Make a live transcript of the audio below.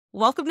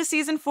Welcome to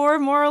season 4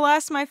 of More or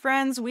Less, my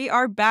friends. We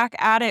are back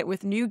at it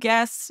with new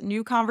guests,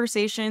 new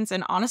conversations,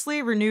 and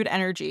honestly, renewed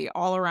energy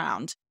all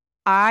around.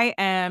 I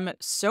am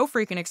so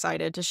freaking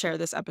excited to share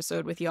this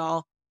episode with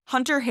y'all.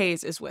 Hunter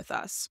Hayes is with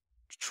us.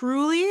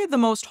 Truly the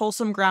most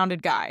wholesome,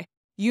 grounded guy.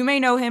 You may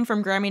know him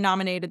from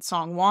Grammy-nominated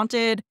song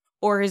Wanted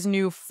or his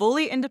new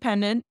fully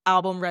independent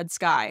album Red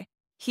Sky.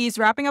 He's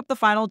wrapping up the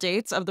final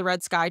dates of the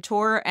Red Sky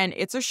tour, and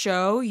it's a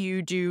show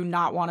you do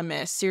not want to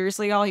miss.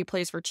 Seriously, y'all, he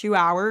plays for 2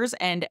 hours,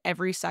 and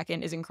every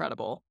second is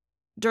incredible.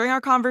 During our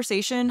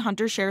conversation,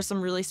 Hunter shares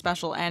some really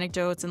special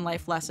anecdotes and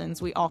life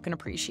lessons we all can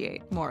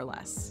appreciate, more or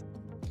less.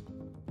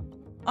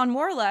 On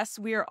More or Less,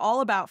 we are all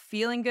about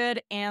feeling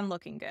good and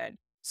looking good.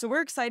 So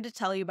we're excited to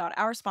tell you about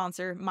our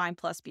sponsor, Mind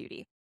Plus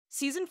Beauty.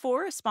 Season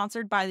 4 is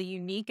sponsored by the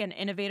unique and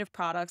innovative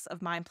products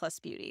of Mind Plus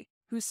Beauty,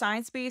 whose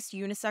science-based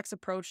unisex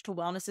approach to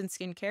wellness and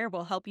skincare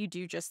will help you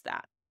do just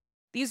that.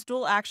 These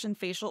dual-action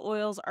facial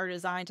oils are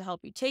designed to help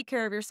you take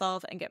care of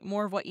yourself and get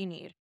more of what you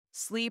need: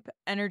 sleep,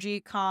 energy,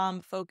 calm,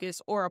 focus,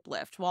 or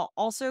uplift, while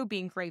also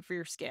being great for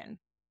your skin.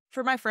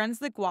 For my friends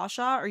that gua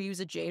sha or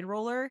use a jade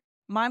roller,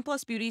 Mind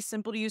Plus Beauty's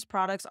simple-to-use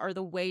products are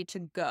the way to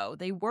go.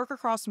 They work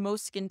across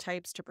most skin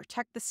types to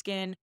protect the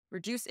skin,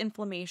 reduce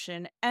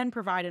inflammation, and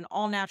provide an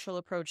all-natural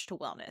approach to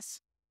wellness.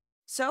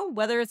 So,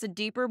 whether it's a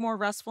deeper, more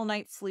restful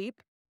night's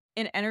sleep,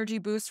 an energy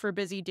boost for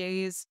busy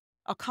days,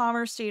 a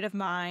calmer state of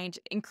mind,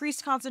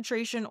 increased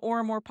concentration,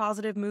 or a more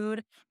positive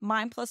mood,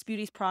 Mind Plus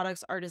Beauty's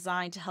products are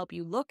designed to help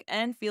you look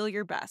and feel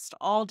your best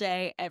all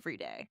day, every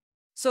day.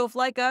 So if,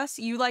 like us,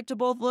 you like to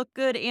both look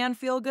good and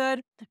feel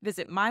good,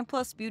 visit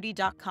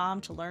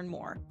mindplusbeauty.com to learn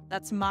more.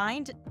 That's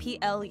mind,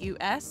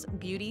 P-L-U-S,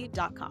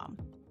 beauty.com.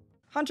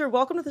 Hunter,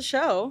 welcome to the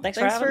show. Thanks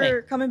for having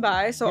me. coming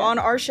by. So Yeah. on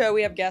our show,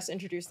 we have guests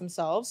introduce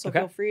themselves, so Okay.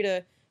 feel free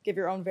to give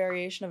your own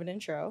variation of an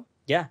intro.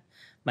 Yeah.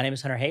 My name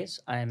is Hunter Hayes.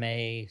 I'm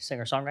a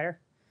singer-songwriter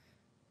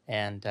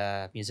and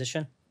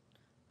musician,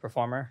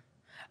 performer.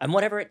 I'm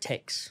whatever it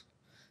takes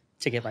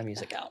to get my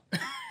music out.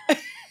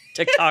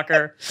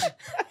 TikToker,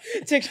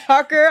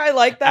 TikToker, I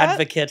like that.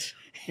 advocate,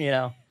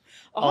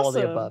 all of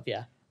the Awesome. above.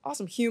 Yeah.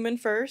 Awesome. Human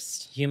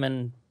first.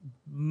 Human,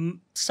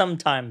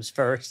 sometimes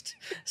first,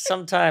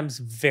 sometimes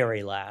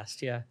very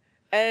last. Yeah.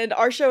 And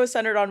our show is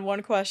centered on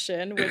one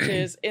question, which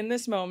is, in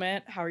this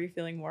moment, how are you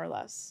feeling, more or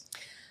less?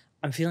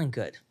 I'm feeling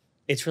good.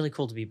 It's really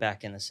cool to be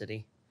back in the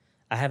city.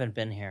 I haven't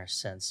been here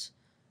since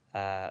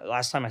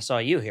last time I saw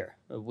you here.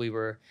 We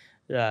were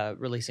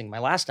releasing my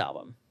last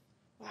album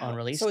on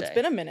release So day. it's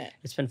been a minute.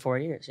 It's been 4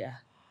 years. Yeah.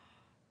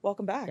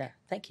 Welcome back. Yeah.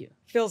 Thank you.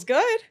 Feels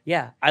good.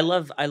 Yeah. I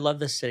love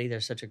this city.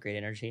 There's such a great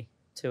energy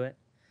to it.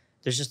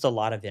 There's just a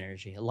lot of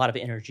energy, a lot of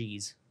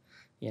energies,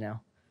 Yeah.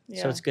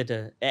 So it's good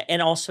to,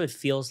 and also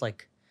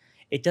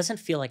it doesn't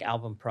feel like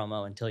album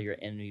promo until you're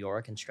in New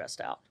York and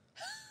stressed out.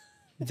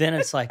 Then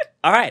it's like,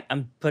 all right,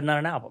 I'm putting out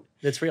an album.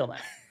 It's real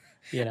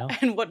now,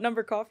 And what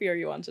number coffee are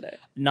you on today?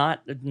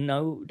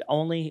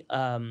 Only,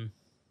 I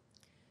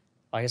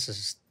guess this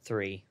is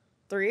 3,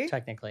 3?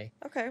 technically,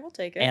 Okay, we'll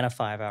take it. and a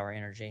 5-hour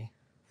energy.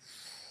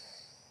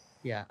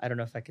 Yeah, I don't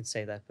know if I could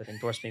say that, but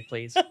endorse me,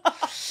 please.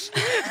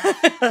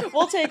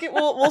 We'll take it.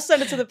 We'll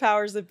send it to the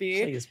powers that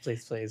be. Please,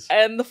 please, please.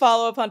 And the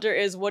follow-up, Hunter,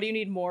 is what do you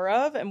need more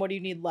of and what do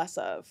you need less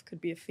of? Could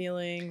be a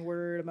feeling,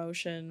 word,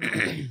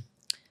 emotion.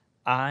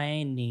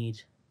 I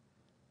need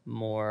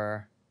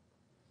more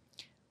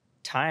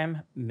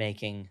time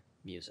making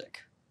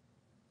music.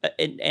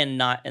 And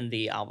not in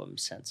the album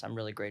sense. I'm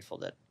really grateful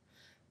that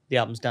the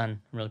album's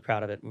done. I'm really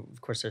proud of it.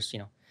 Of course, there's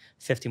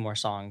 50 more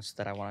songs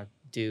that I want to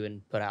do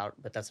and put out,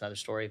 but that's another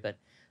story. But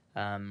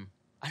I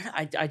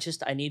don't know,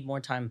 I need more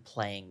time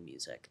playing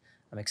music.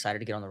 I'm excited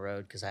to get on the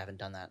road because I haven't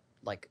done that,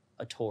 like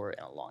a tour,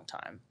 in a long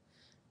time,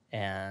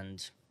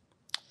 and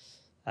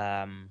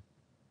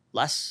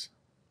less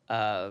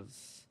of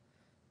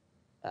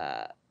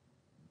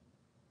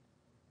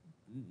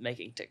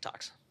making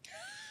TikToks.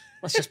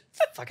 Let's just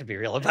fucking be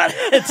real about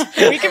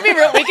it. We can be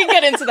real. We can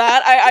get into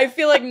that. I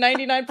feel like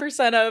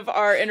 99% of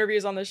our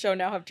interviews on the show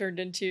now have turned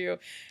into,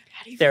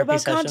 how do you feel Therapy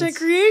about content sessions.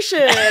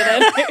 creation?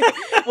 And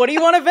what do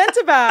you want to vent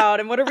about?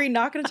 And what are we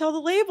not going to tell the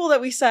label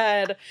that we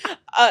said?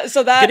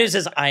 So that Good news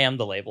is I am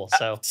the label,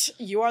 so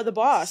you are the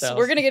boss. So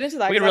We're going to get into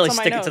that. we can 'cause really that's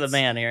on my stick it to the notes.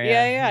 man here.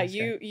 Yeah. That's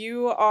great.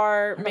 You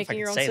are don't know if I making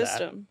your can own say that.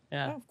 system.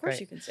 Yeah, Oh, of course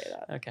great. you can say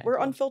that. Okay, We're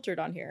cool. unfiltered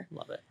on here.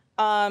 Love it.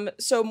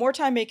 So more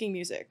time making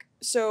music.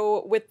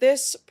 So with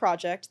this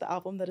project, the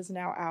album that is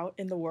now out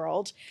in the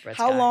world, Red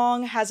how Sky.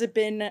 long has it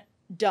been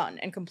done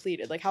and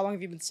completed? Like, how long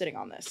have you been sitting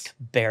on this?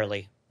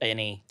 Barely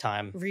any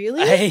time.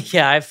 Really?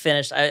 I've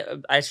finished.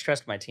 I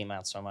stressed my team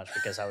out so much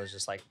because I was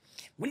just like,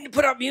 we need to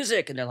put out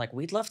music, and they're like,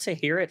 we'd love to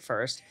hear it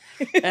first,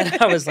 and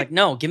I was like,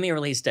 no, give me a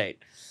release date.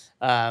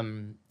 Not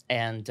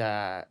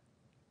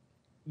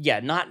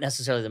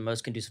necessarily the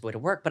most conducive way to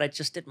work, but I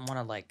just didn't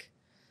want to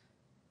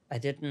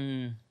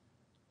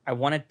I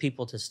wanted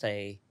people to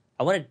stay.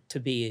 I wanted to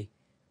be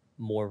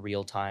more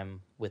real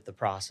time with the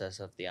process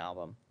of the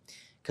album,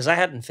 because I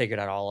hadn't figured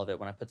out all of it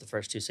when I put the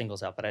first 2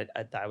 singles out, but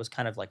I was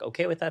kind of like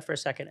okay with that for a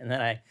second, and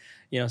then I,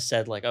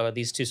 said like, oh,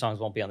 these 2 songs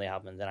won't be on the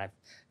album, and then I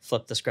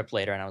flipped the script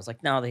later, and I was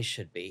like, no, they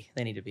should be,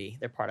 they need to be,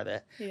 they're part of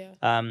it.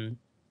 Yeah.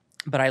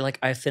 But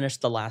I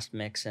finished the last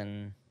mix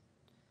in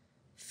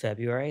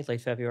February,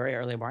 late February,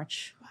 early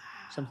March,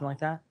 something like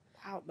that.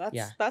 Wow,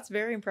 Yeah. that's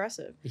very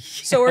impressive.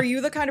 So are you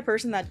the kind of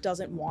person that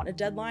doesn't want a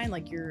deadline?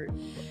 Like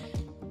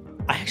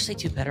I actually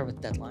do better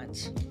with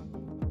deadlines.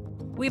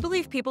 We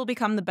believe people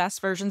become the best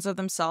versions of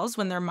themselves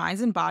when their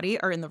minds and body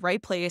are in the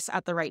right place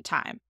at the right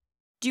time.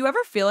 Do you ever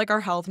feel like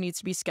our health needs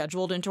to be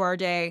scheduled into our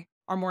day?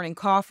 Our morning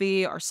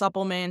coffee, our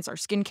supplements, our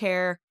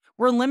skincare?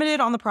 We're limited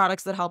on the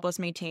products that help us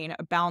maintain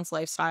a balanced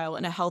lifestyle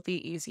in a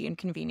healthy, easy, and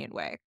convenient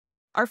way.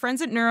 Our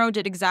friends at Neuro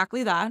did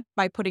exactly that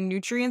by putting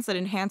nutrients that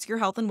enhance your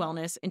health and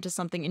wellness into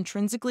something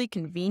intrinsically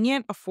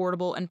convenient,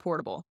 affordable, and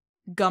portable: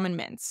 gum and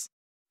mints.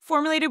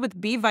 Formulated with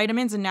B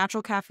vitamins and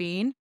natural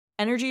caffeine,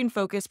 Energy and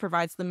Focus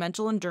provides the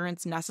mental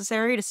endurance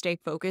necessary to stay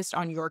focused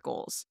on your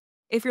goals.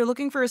 If you're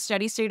looking for a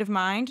steady state of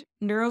mind,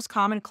 Neuro's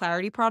Calm and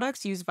Clarity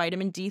products use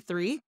vitamin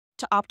D3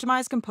 to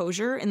optimize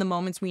composure in the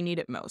moments we need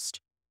it most.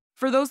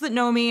 For those that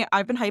know me,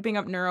 I've been hyping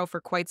up Neuro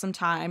for quite some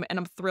time, and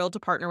I'm thrilled to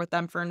partner with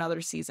them for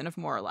another season of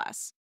More or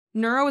Less.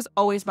 Neuro is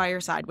always by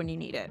your side when you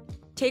need it.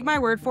 Take my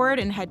word for it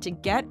and head to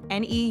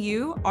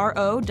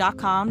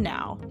getneuro.com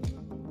now.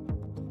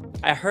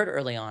 I heard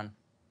early on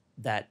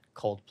that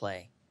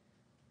Coldplay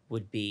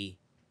would be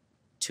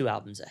 2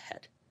 albums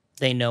ahead.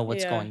 They know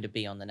what's going to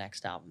be on the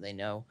next album. They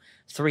know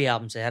 3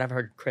 albums ahead. I've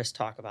heard Chris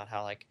talk about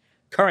how, like,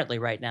 currently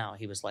right now,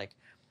 he was like,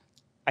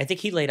 I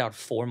think he laid out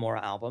 4 more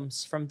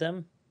albums from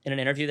them in an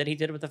interview that he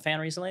did with a fan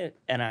recently.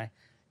 And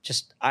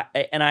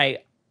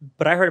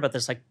but I heard about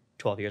this like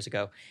 12 years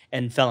ago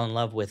and fell in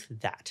love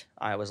with that.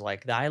 I was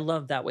like, I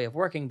love that way of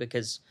working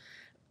because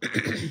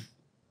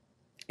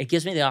it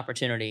gives me the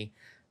opportunity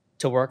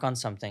to work on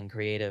something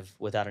creative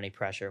without any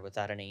pressure,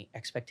 without any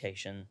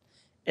expectation,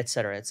 et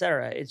cetera, et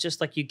cetera. It's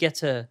just like you get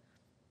to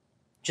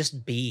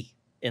just be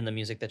in the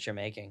music that you're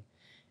making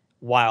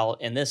while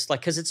in this,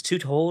 like, because it's 2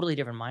 totally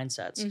different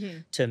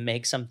mindsets to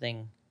make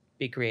something,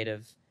 be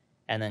creative,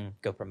 and then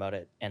go promote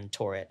it and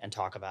tour it and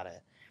talk about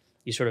it.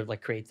 You sort of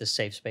like create this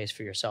safe space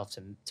for yourself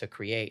to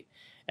create.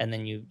 And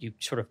then you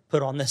sort of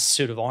put on this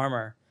suit of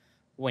armor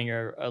when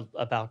you're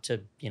about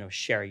to,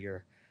 share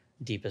your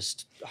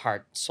deepest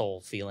heart,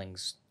 soul,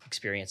 feelings,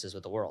 experiences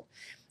with the world.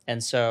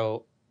 And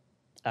so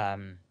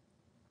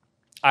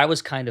I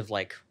was kind of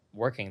like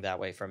working that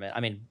way from it. I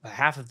mean,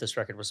 half of this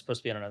record was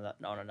supposed to be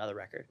on another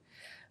record.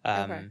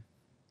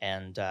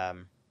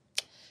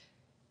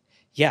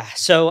 Yeah,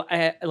 so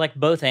I like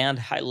both,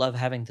 and I love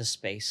having the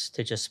space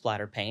to just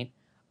splatter paint,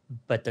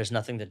 but there's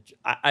nothing that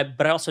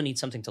but I also need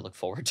something to look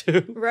forward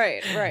to.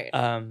 Right.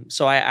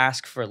 So I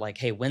ask for like,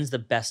 hey, when's the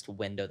best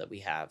window that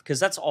we have? Because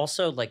that's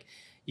also like,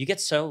 you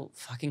get so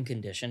fucking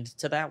conditioned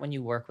to that when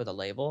you work with a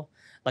label.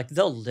 Like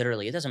they'll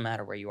literally, it doesn't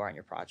matter where you are in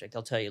your project.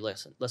 They'll tell you,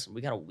 listen,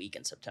 we got a week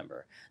in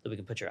September that we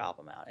can put your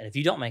album out. And if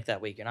you don't make that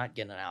week, you're not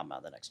getting an album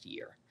out the next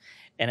year.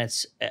 And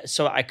it's,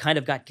 so I kind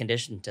of got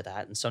conditioned to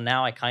that. And so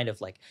now I kind of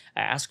like,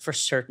 I ask for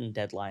certain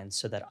deadlines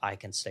so that I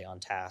can stay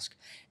on task,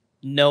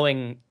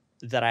 knowing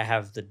that I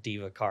have the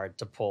diva card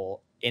to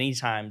pull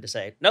anytime to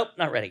say, nope,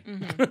 not ready.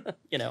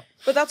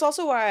 But that's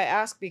also why I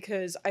ask,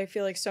 because I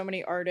feel like so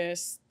many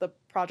artists, the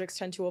projects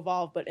tend to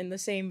evolve, but in the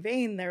same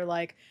vein, they're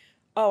like,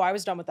 oh, I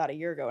was done with that a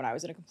year ago and I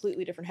was in a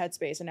completely different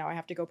headspace, and now I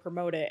have to go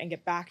promote it and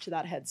get back to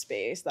that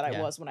headspace that I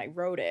was when I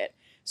wrote it.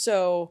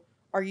 So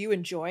are you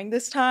enjoying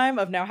this time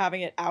of now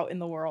having it out in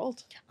the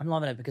world? I'm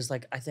loving it because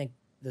like I think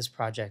this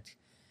project,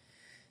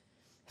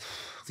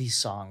 these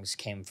songs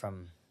came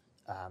from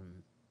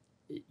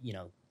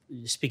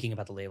speaking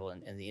about the label,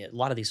 and a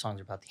lot of these songs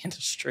are about the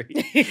industry,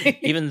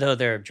 even though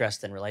they're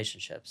dressed in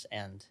relationships,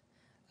 and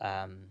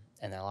a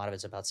lot of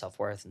it's about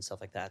self-worth and stuff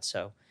like that.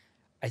 So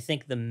I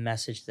think the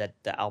message that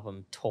the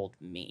album told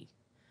me,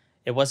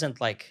 it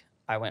wasn't like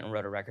I went and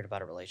wrote a record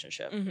about a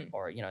relationship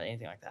or,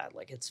 anything like that.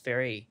 Like it's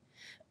very,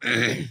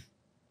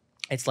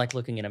 it's like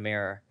looking in a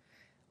mirror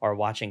or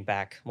watching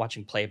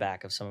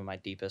playback of some of my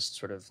deepest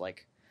sort of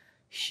like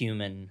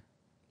human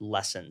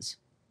lessons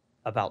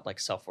about like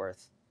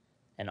self-worth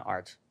and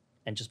art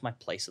and just my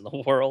place in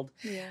the world.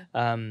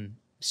 Yeah.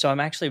 So I'm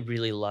actually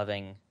really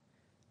loving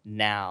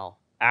now,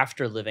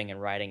 after living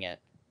and writing it,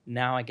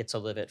 now I get to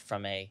live it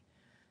from a,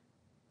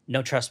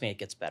 no, trust me, it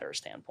gets better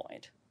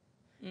standpoint.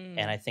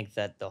 And I think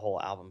that the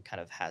whole album kind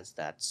of has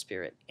that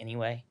spirit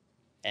anyway.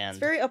 And it's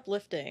very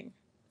uplifting.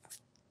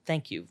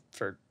 Thank you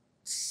for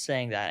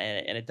saying that.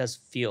 And it does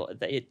feel,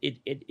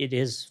 it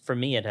is, for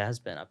me, it has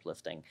been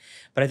uplifting.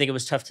 But I think it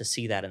was tough to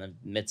see that in the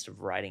midst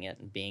of writing it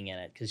and being in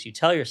it, because you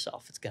tell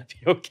yourself it's going to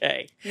be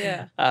okay.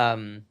 Yeah.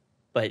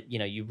 But,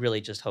 you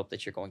really just hope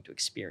that you're going to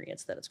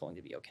experience that it's going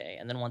to be okay.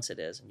 And then once it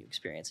is and you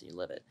experience and you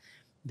live it,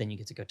 then you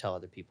get to go tell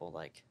other people,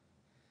 like,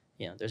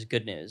 there's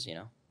good news,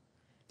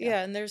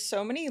 Yeah, and there's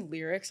so many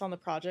lyrics on the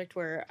project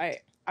where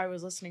I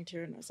was listening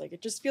to it and I was like,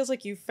 it just feels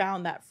like you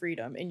found that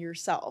freedom in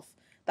yourself.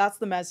 That's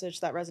the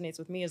message that resonates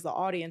with me as the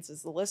audience,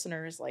 as the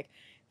listeners. Like,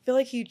 feel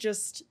like he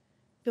just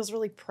feels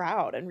really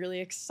proud and really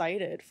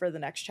excited for the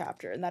next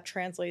chapter, and that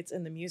translates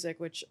in the music,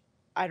 which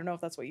I don't know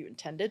if that's what you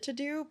intended to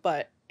do,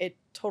 but it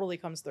totally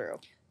comes through.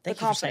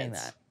 Thank you for saying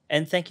that.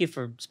 And thank you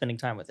for spending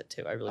time with it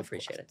too. I really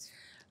appreciate it.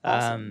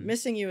 Awesome.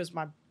 Missing You is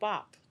my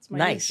bop. It's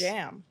my new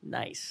jam.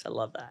 Nice. I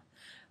love that.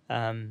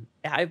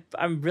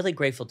 I'm really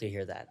grateful to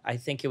hear that. I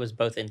think it was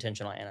both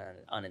intentional and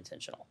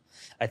unintentional.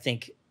 I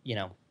think,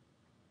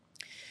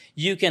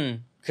 you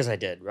can, because I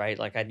did, right?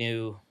 Like I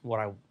knew what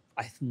I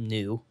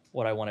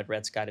wanted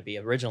Red Sky to be.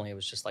 Originally, it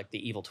was just like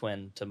the evil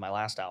twin to my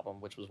last album,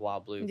 which was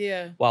Wild Blue.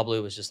 Yeah. Wild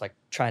Blue was just like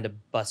trying to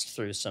bust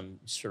through some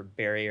sort of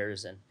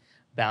barriers and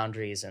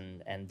boundaries,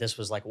 and this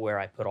was like where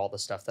I put all the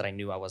stuff that I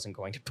knew I wasn't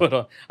going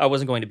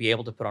to be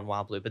able to put on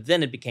Wild Blue. But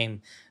then it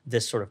became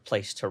this sort of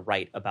place to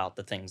write about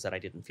the things that I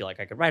didn't feel like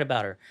I could write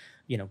about, or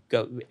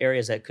go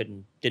areas that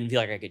didn't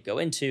feel like I could go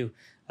into.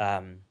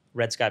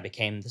 Red Sky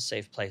became the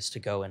safe place to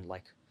go and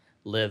like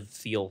live,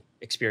 feel,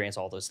 experience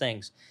all those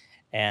things.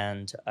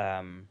 And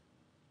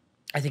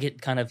I think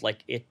it kind of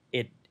like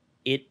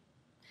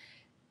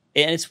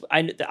and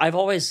I've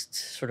always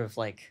sort of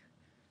like,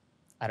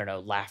 I don't know,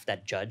 laughed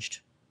at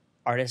judged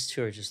artists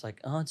who are just like,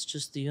 oh, it's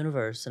just the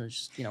universe, and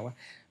it's just,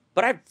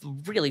 but I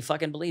really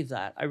fucking believe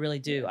that. I really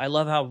do. I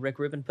love how Rick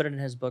Rubin put it in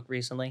his book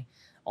recently.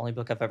 Only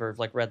book I've ever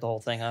like read the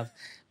whole thing of,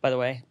 by the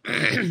way.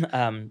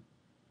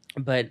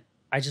 But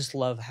I just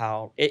love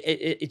how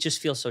it just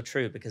feels so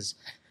true, because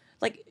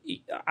like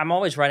I'm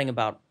always writing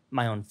about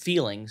my own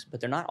feelings,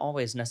 but they're not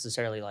always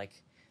necessarily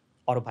like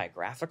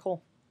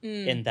autobiographical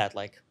in that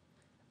like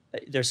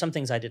there's some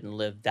things I didn't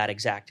live that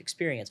exact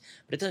experience,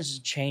 but it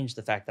doesn't change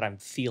the fact that I'm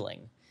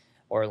feeling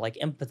or like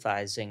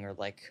empathizing or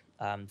like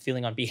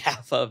feeling on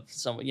behalf of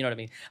someone, you know what I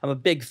mean? I'm a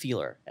big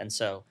feeler. And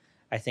so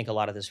I think a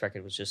lot of this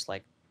record was just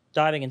like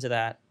diving into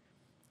that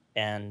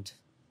and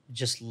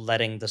just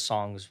letting the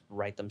songs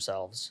write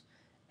themselves.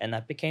 And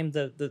that became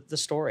the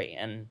story.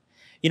 And,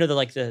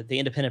 the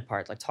independent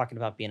part, like talking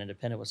about being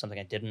independent was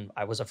something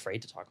I was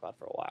afraid to talk about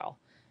for a while.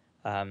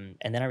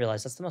 And then I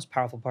realized that's the most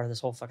powerful part of this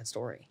whole fucking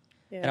story.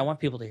 Yeah. And I want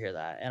people to hear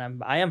that.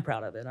 And I am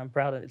proud of it. I'm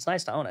proud of it. It's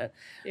nice to own it.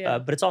 Yeah.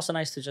 But it's also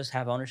nice to just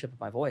have ownership of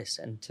my voice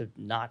and to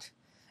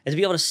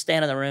be able to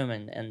stand in the room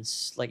and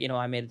like,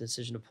 I made a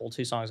decision to pull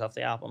 2 songs off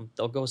the album.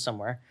 They'll go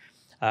somewhere.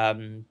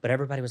 But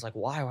everybody was like,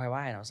 why?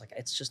 And I was like,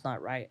 it's just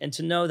not right. And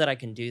to know that I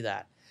can do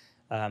that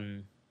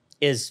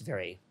is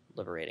very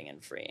liberating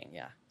and freeing.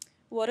 Yeah.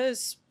 What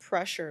does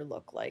pressure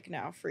look like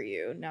now for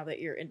you, now that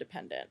you're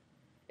independent?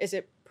 Is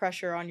it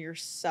pressure on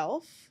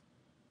yourself,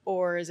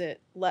 or is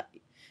it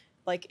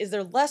is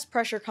there less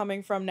pressure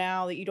coming from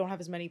now that you don't have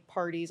as many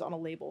parties on a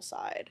label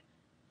side?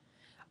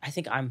 I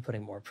think I'm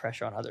putting more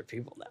pressure on other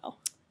people now.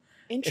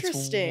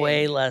 Interesting. It's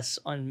way less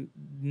on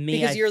me.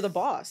 Because you're the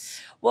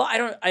boss. Well, I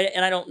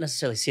don't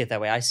necessarily see it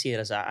that way. I see it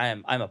as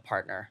I'm a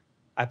partner.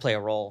 I play a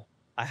role.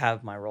 I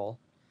have my role.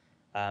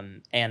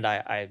 And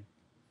I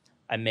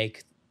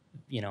make,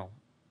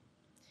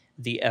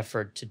 the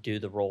effort to do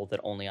the role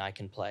that only I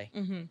can play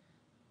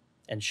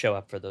and show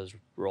up for those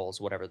roles,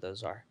 whatever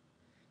those are.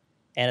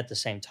 And at the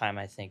same time,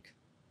 I think,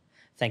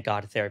 thank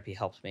God, therapy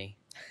helps me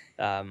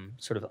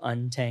sort of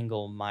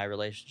untangle my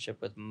relationship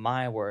with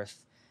my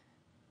worth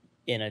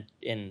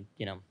in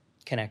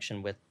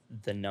connection with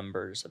the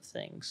numbers of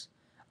things.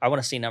 I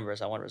want to see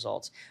numbers. I want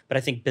results. But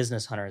I think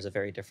business Hunter is a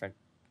very different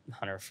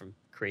Hunter from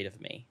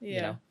creative me.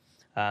 Yeah.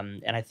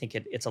 And I think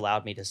it's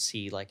allowed me to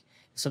see like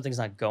if something's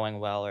not going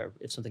well or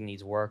if something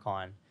needs work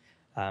on.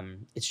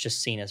 It's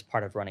just seen as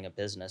part of running a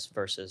business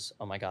versus,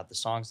 oh my God, the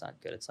song's not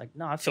good. It's like,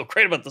 no, I feel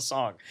great about the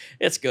song.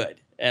 It's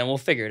good. And we'll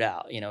figure it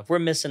out. If we're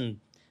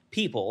missing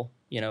people,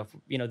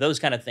 those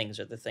kind of things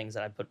are the things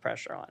that I put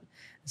pressure on.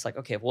 It's like,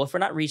 okay, well, if we're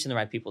not reaching the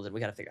right people, then we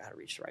got to figure out how to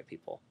reach the right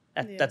people.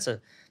 That's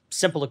a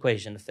simple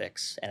equation to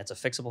fix, and it's a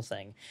fixable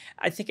thing.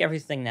 I think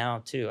everything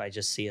now too, I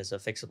just see as a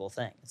fixable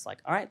thing. It's like,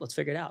 all right, let's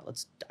figure it out.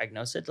 Let's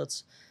diagnose it.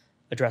 Let's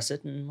address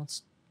it, and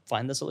let's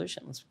find the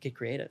solution. Let's get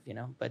creative,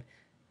 But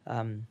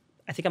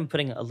I think I'm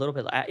putting a little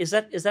bit. Is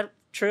that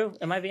true?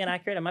 Am I being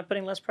accurate? Am I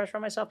putting less pressure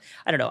on myself?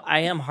 I don't know. I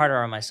am harder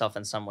on myself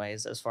in some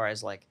ways, as far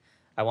as like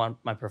I want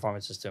my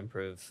performances to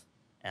improve,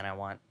 and I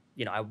want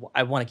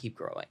I want to keep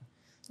growing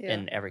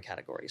in every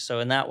category. So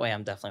in that way,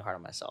 I'm definitely hard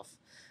on myself.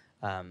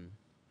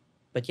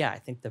 But yeah, I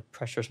think the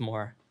pressure's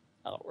more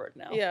outward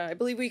now. Yeah, I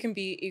believe we can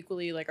be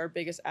equally like our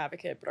biggest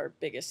advocate, but our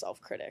biggest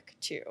self-critic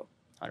too.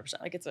 100%.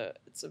 Like it's a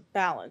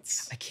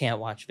balance. I can't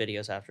watch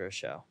videos after a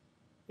show.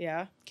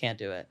 Yeah. Can't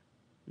do it.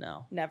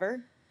 No.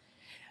 Never?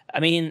 I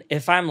mean,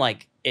 if I'm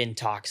like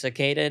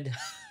intoxicated,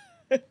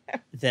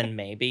 then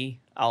maybe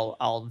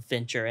I'll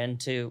venture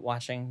into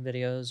watching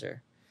videos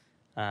or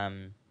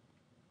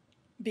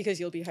because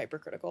you'll be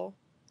hypercritical.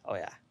 Oh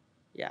yeah.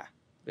 Yeah.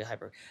 Be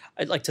hyper.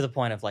 I'd like to the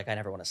point of like I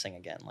never want to sing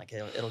again. Like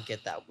it'll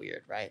get that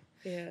weird, right?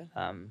 Yeah.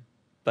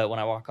 But when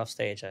I walk off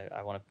stage,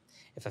 I want to,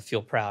 if I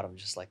feel proud, I'm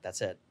just like,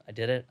 that's it. I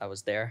did it. I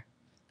was there.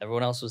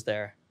 Everyone else was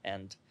there.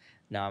 And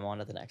now I'm on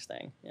to the next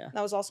thing. Yeah.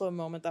 That was also a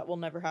moment that will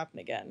never happen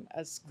again.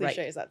 As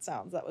cliche as that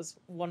sounds, that was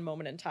one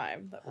moment in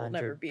time that will 100%.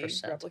 Never be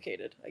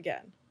replicated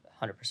again.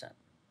 100%.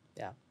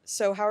 Yeah.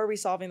 So how are we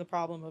solving the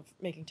problem of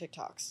making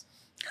TikToks?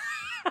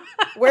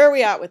 Where are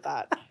we at with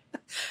that?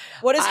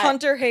 What is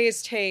Hunter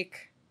Hayes'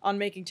 take on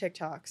making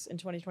TikToks in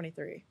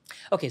 2023?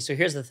 Okay, so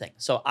here's the thing.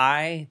 So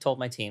I told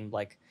my team,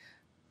 like,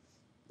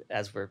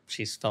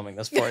 she's filming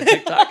this for a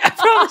TikTok, I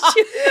promise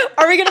you.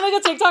 Are we gonna make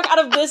a TikTok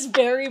out of this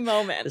very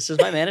moment? This is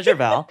my manager,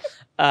 Val.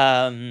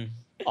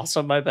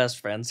 Also my best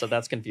friend, so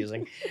that's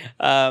confusing.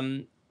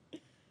 I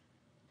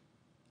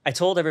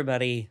told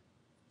everybody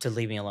to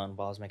leave me alone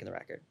while I was making the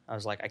record. I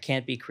was like, I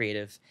can't be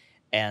creative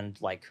and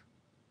like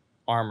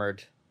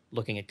armored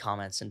looking at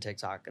comments in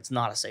TikTok. It's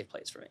not a safe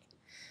place for me.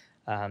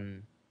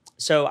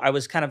 So I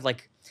was kind of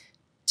like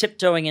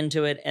tiptoeing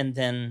into it. And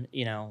then,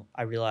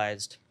 I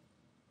realized,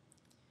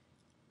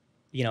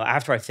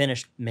 after I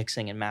finished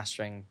mixing and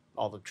mastering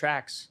all the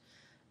tracks,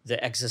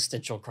 the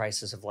existential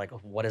crisis of like,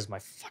 what is my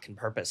fucking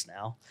purpose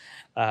now?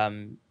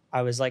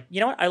 I was like, you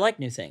know what? I like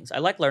new things. I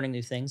like learning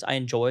new things. I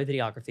enjoy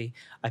videography.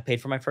 I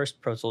paid for my first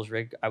Pro Tools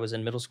rig. I was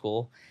in middle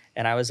school,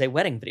 and I was a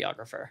wedding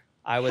videographer.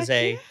 I was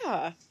a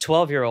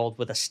 12-year-old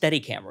with a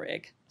Steadicam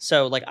rig.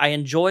 So, like, I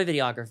enjoy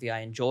videography.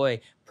 I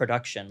enjoy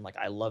production. Like,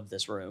 I love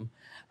this room.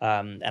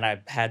 And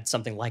I had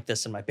something like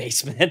this in my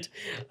basement.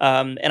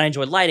 And I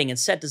enjoy lighting and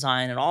set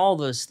design and all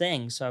those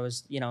things. So I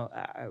was,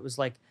 I was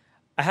like,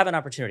 I have an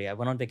opportunity. I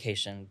went on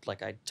vacation.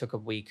 Like, I took a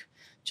week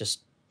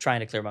just trying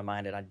to clear my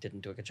mind, and I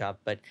didn't do a good job.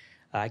 But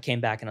I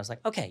came back and I was like,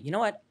 okay, you know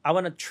what? I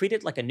want to treat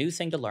it like a new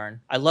thing to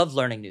learn. I love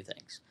learning new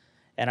things,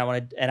 and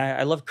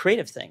I love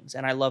creative things,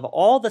 and I love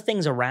all the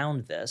things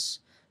around this.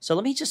 So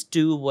let me just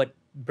do what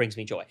brings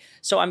me joy.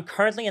 So I'm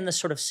currently in this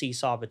sort of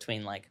seesaw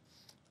between like,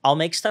 I'll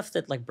make stuff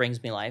that like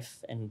brings me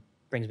life and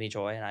brings me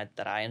joy, and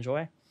that I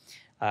enjoy.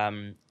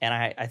 And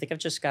I think I've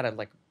just got to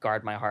like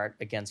guard my heart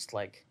against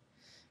like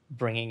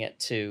bringing it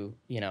to,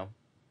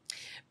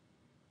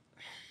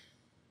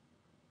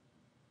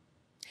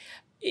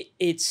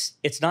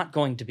 it's not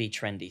going to be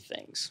trendy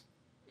things.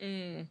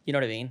 You know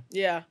what I mean?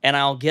 Yeah. And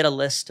I'll get a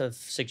list of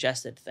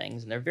suggested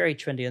things, and they're very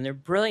trendy, and they're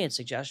brilliant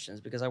suggestions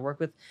because I work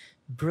with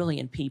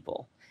brilliant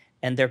people,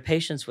 and their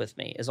patience with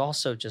me is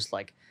also just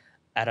like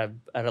at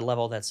a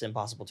level that's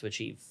impossible to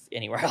achieve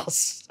anywhere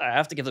else. I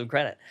have to give them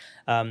credit.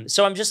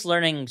 So I'm just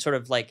learning sort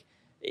of like,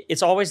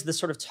 it's always this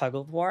sort of tug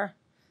of war.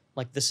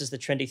 Like, this is the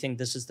trendy thing.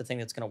 This is the thing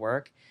that's going to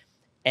work.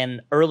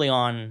 And early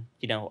on,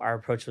 our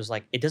approach was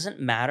like, it doesn't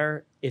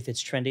matter if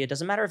it's trendy. It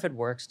doesn't matter if it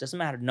works. It doesn't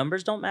matter.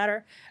 Numbers don't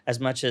matter as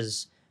much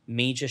as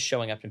me just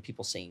showing up and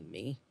people seeing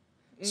me.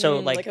 So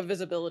like a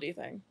visibility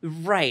thing.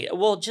 Right.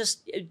 Well,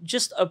 just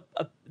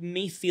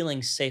me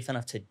feeling safe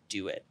enough to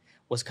do it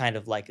was kind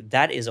of like,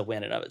 that is a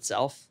win in of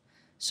itself.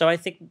 So I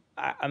think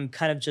I'm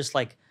kind of just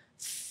like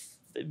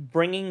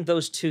bringing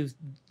those two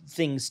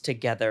things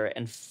together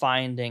and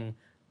finding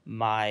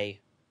my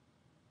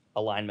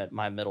alignment,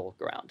 my middle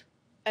ground.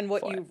 And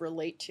what you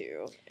relate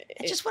to.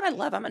 It's just what I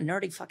love. I'm a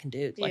nerdy fucking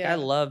dude. Like, I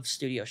love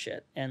studio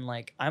shit. And,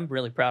 like, I'm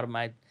really proud of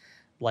my,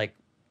 like,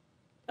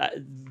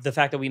 the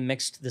fact that we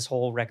mixed this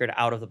whole record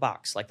out of the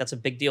box. Like, that's a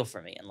big deal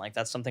for me. And, like,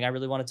 that's something I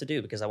really wanted to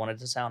do because I wanted it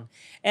to sound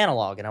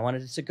analog. And I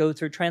wanted it to go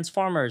through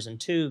transformers and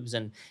tubes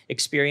and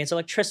experience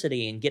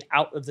electricity and get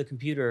out of the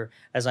computer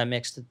as I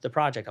mixed the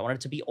project. I wanted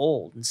it to be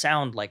old and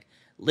sound, like,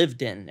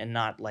 lived in and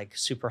not, like,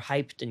 super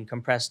hyped and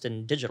compressed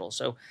and digital.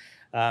 So,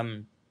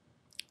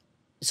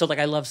 like,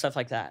 I love stuff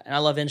like that. And I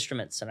love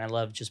instruments. And I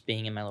love just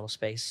being in my little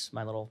space,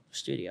 my little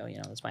studio.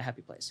 That's my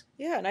happy place.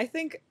 Yeah. And I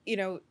think,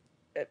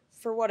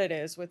 for what it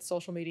is with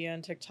social media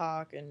and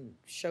TikTok and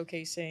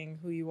showcasing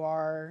who you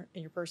are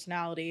and your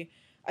personality,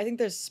 I think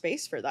there's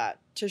space for that,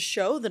 to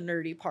show the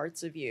nerdy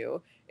parts of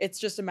you. It's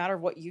just a matter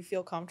of what you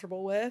feel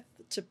comfortable with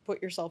to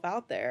put yourself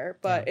out there.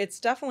 But it's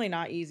definitely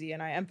not easy.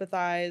 And I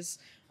empathize.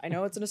 I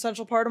know it's an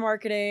essential part of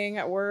marketing.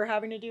 We're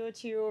having to do it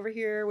too over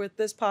here with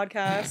this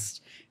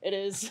podcast. It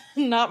is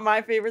not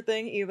my favorite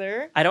thing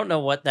either. I don't know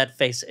what that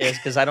face is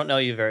because I don't know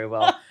you very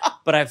well,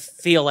 but I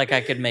feel like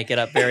I could make it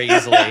up very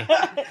easily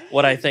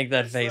what I think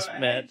that face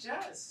meant. Hey,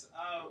 Jess,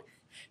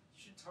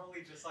 you should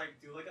totally just like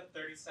do like a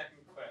 30-second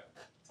clip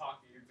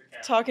talking to the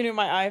camera. Talking to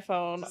my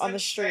iPhone just, on like, the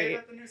street. Say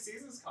that the new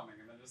season's coming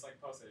and then just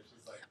like post it. It's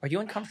just like, Are you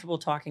uncomfortable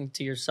talking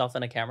to yourself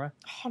in a camera?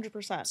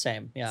 100%.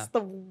 Same, yeah. It's the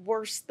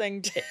worst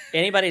thing to...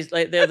 Anybody's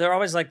like, they're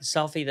always like,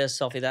 selfie this,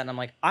 selfie that. And I'm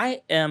like,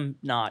 I am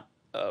not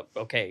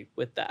okay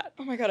with that.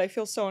 Oh my God, I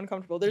feel so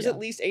uncomfortable. There's at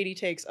least 80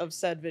 takes of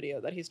said video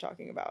that he's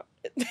talking about.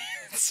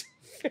 It's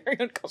very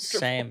uncomfortable.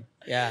 Same,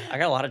 yeah. I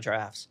got a lot of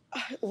drafts.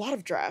 A lot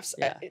of drafts.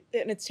 Yeah.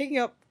 And it's taking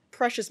up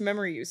precious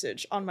memory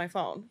usage on my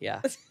phone.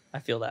 Yeah, I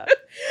feel that.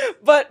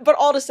 But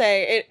all to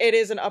say, it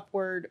is an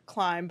upward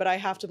climb, but I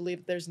have to believe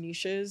that there's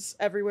niches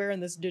everywhere in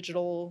this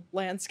digital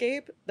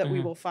landscape that we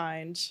will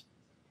find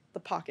the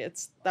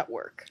pockets that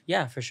work.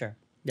 Yeah, for sure.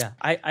 Yeah,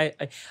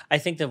 I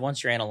think that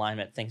once you're in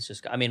alignment, things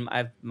just go. I mean,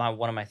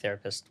 one of my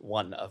therapists,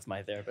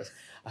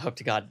 I hope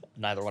to God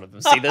neither one of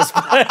them see this,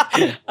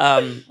 but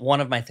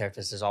one of my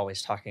therapists is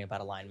always talking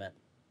about alignment,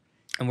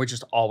 and we're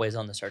just always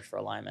on the search for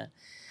alignment.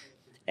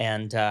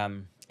 And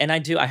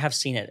I have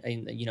seen it.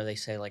 They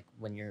say like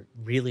when you're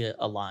really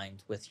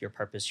aligned with your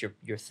purpose,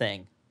 your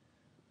thing,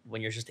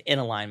 when you're just in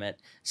alignment,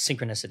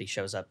 synchronicity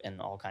shows up in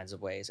all kinds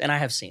of ways. And I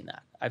have seen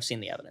that. I've seen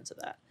the evidence of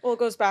that. Well, it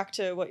goes back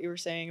to what you were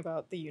saying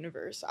about the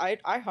universe. I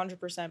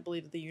 100%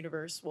 believe that the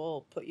universe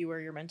will put you where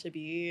you're meant to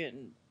be,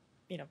 and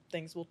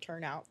things will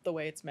turn out the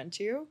way it's meant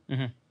to,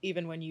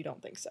 even when you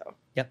don't think so.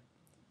 Yep,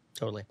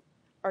 totally.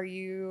 Are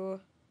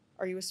you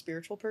a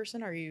spiritual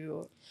person? Are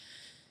you?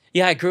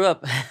 Yeah, I grew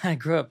up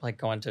like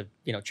going to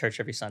church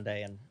every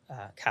Sunday and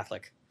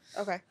Catholic.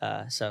 Okay.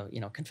 So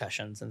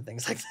confessions and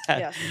things like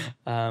that.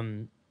 Yeah.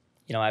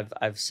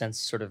 I've since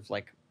sort of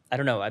like, I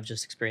don't know, I've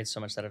just experienced so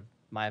much that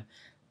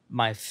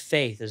my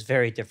faith is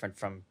very different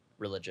from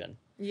religion.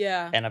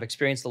 Yeah. And I've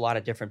experienced a lot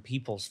of different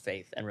people's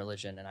faith and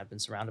religion, and I've been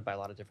surrounded by a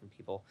lot of different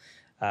people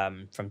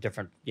from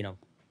different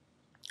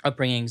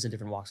upbringings and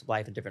different walks of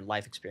life and different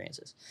life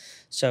experiences.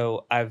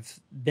 So I've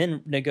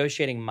been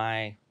negotiating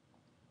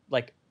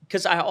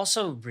because I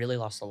also really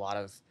lost a lot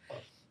of.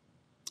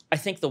 I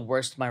think the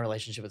worst my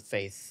relationship with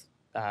faith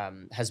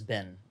has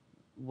been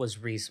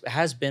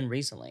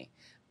recently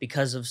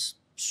because of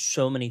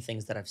so many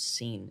things that I've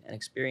seen and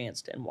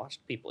experienced and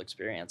watched people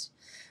experience.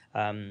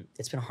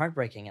 It's been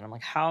heartbreaking, and I'm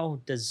like,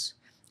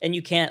 and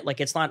you can't, like,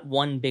 it's not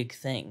one big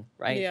thing,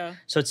 right? Yeah.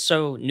 So it's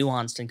so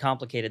nuanced and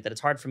complicated that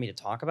it's hard for me to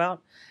talk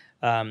about.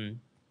 And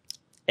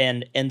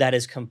that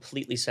is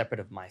completely separate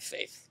of my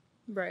faith.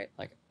 Right.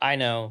 Like, I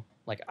know,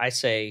 like, I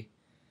say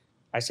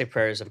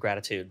prayers of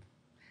gratitude,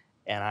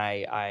 and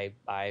I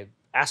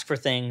ask for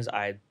things.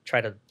 I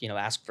try to,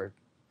 ask for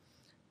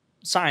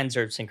signs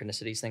or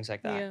synchronicities, things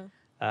like that.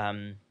 Yeah.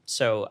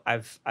 So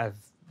I've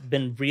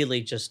been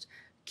really just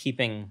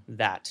keeping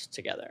that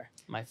together.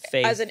 My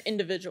faith as an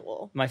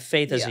individual. My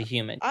faith as a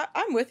human.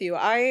 I'm with you.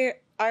 I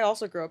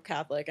also grew up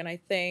Catholic, and I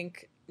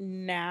think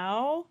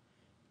now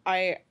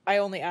I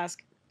only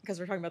ask because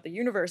we're talking about the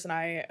universe, and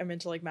I am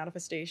into like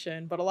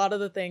manifestation, but a lot of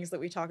the things that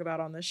we talk about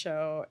on this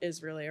show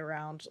is really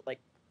around like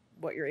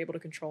what you're able to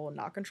control and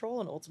not control,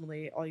 and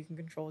ultimately all you can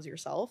control is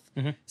yourself.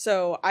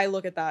 So I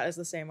look at that as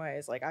the same way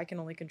as like I can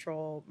only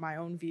control my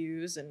own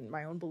views and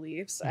my own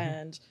beliefs,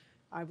 and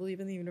I believe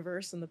in the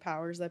universe and the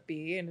powers that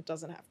be, and it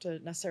doesn't have to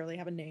necessarily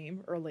have a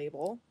name or a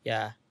label.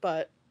 Yeah.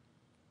 But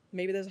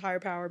maybe there's a higher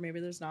power, maybe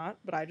there's not,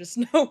 but I just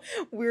know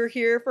we're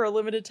here for a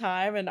limited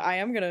time, and I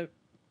am going to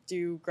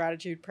do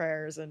gratitude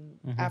prayers and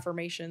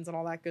affirmations and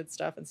all that good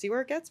stuff and see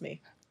where it gets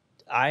me.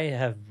 I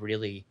have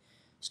really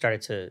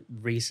started to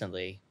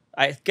recently,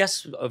 I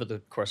guess over the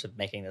course of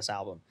making this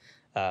album,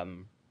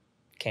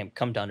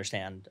 come to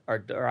understand,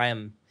 or I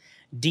am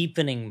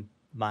deepening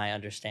my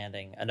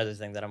understanding. Another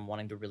thing that I'm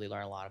wanting to really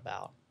learn a lot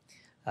about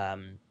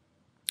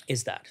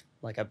is that,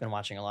 like, I've been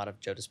watching a lot of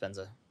Joe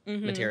Dispenza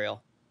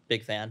material,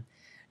 big fan,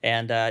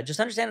 and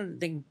just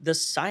understanding the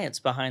science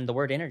behind the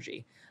word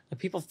energy. Like,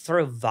 people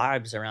throw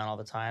vibes around all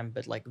the time,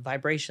 but like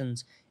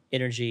vibrations,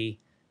 energy,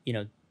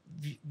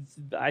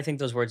 I think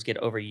those words get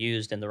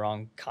overused in the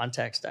wrong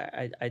context.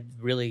 I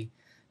really,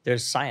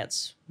 there's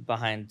science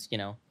behind,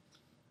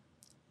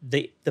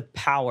 the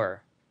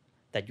power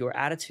that your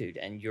attitude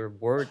and your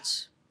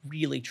words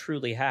really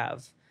truly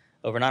have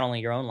over not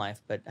only your own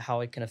life, but how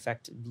it can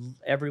affect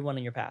everyone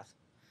in your path,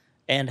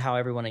 and how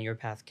everyone in your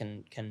path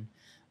can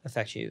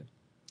affect you.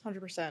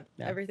 100%.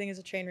 Yeah. Everything is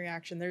a chain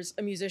reaction. There's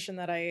a musician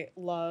that I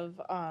love.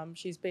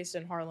 She's based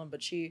in Harlem,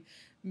 but she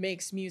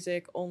makes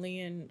music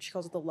only she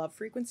calls it the love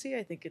frequency.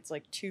 I think it's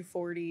like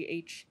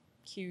 240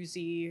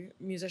 HQZ.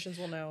 Musicians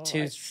will know.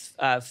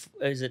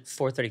 Is it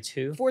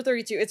 432?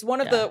 432. It's one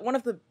of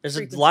the. There's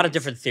a lot of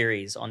different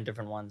theories on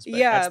different ones, but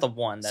that's the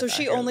one. So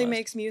she only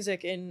makes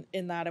music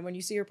in that, and when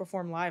you see her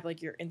perform live,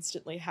 like, you're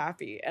instantly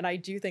happy. And I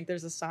do think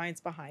there's a science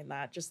behind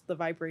that. Just the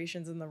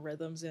vibrations and the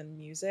rhythms in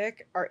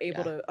music are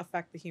able to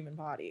affect the human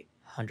body.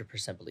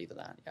 100% believe in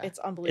that. Yeah. It's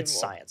unbelievable. It's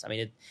science. I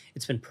mean,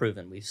 it's been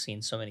proven. We've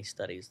seen so many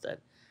studies that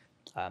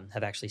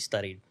have actually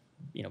studied,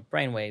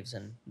 brainwaves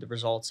and the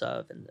results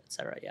of, and et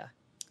cetera. Yeah.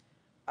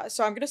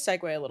 So I'm going to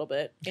segue a little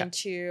bit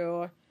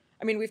into,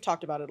 I mean, we've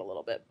talked about it a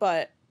little bit,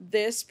 but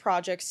this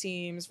project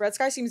Red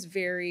Sky seems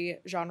very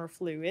genre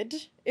fluid,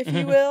 if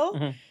you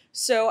will.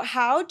 So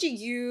how do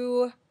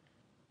you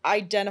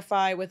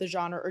identify with a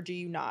genre, or do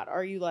you not?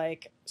 Are you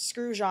like,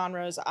 screw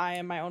genres, I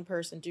am my own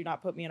person, do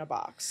not put me in a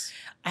box?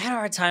 I had a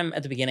hard time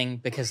at the beginning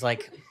because,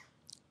 like,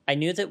 I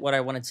knew that what I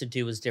wanted to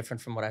do was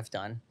different from what I've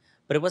done.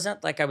 But it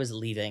wasn't like I was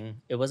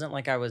leaving. It wasn't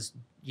like I was,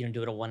 doing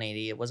a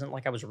 180. It wasn't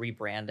like I was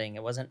rebranding.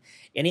 It wasn't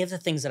any of the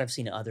things that I've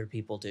seen other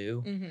people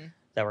do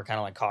that were kind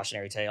of like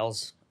cautionary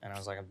tales. And I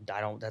was like,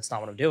 that's not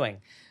what I'm doing.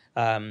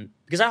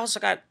 Because I also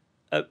got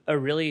a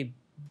really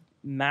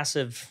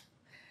massive,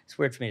 it's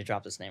weird for me to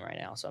drop this name right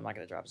now, so I'm not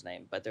going to drop his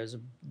name. But there's a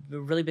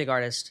really big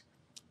artist,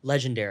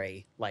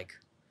 legendary, like,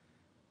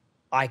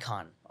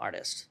 icon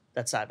artist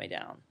that sat me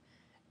down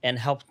and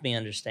helped me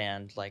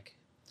understand, like,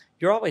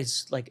 you're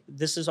always like,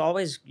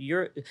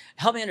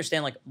 help me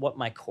understand, like, what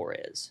my core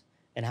is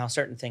and how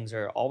certain things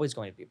are always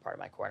going to be a part of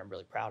my core. And I'm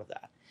really proud of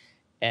that.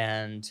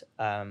 And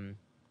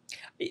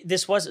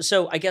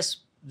so I guess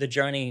the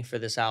journey for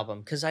this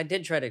album, because I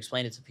did try to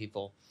explain it to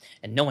people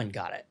and no one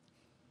got it.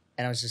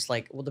 And I was just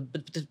like, well,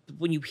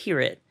 when you hear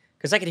it,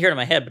 because I could hear it in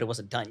my head, but it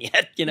wasn't done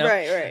yet, you know?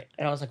 Right.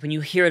 And I was like, when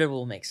you hear it, it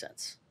will make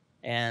sense.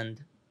 And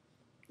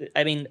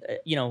I mean,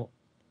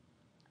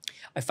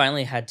 I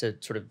finally had to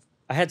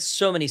I had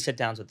so many sit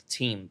downs with the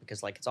team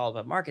because like, it's all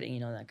about marketing,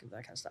 that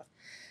kind of stuff.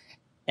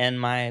 And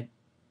my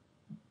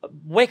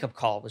wake up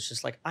call was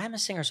just like, I'm a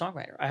singer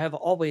songwriter. I have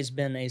always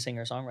been a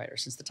singer songwriter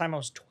since the time I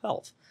was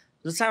 12.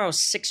 This time I was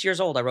 6 years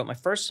old, I wrote my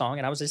first song,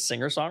 and I was a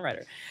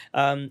singer-songwriter.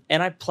 And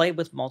I played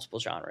with multiple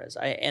genres.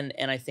 And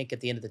I think at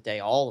the end of the day,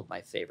 all of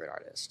my favorite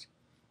artists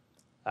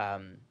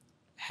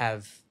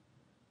have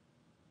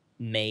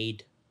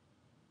made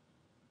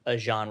a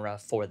genre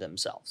for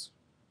themselves.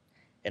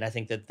 And I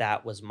think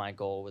that was my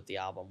goal with the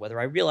album. Whether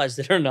I realized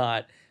it or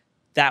not,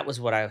 that was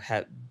what I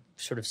had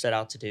sort of set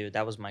out to do.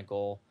 That was my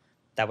goal.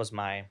 That was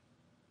my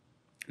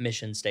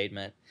mission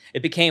statement.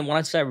 It became,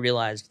 once I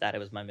realized that it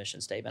was my mission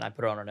statement, I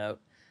put it on a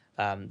note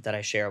that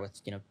I share with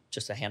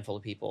just a handful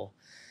of people,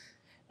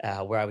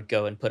 where I would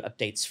go and put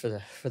updates for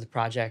the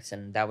project,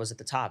 and that was at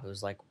the top. It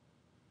was like,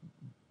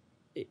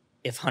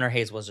 if Hunter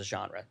Hayes was a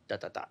genre, ...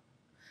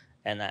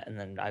 and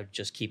then I would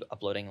just keep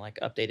uploading like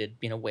updated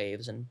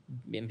waves and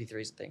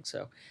MP3s and things.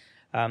 So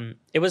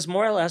it was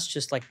more or less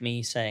just like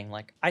me saying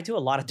like, I do a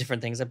lot of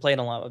different things. I play with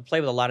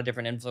a lot of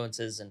different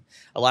influences and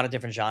a lot of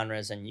different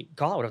genres, and you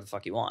call it whatever the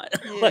fuck you want.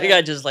 Yeah. Like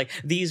I just like,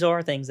 these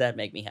are things that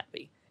make me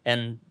happy,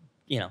 and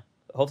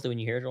hopefully when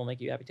you hear it, it'll make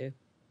you happy too.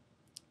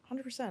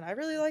 100%. I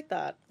really like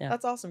that. Yeah.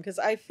 That's awesome, because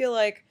I feel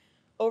like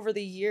over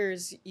the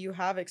years you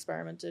have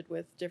experimented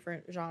with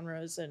different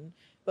genres,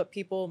 but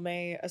people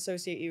may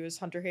associate you as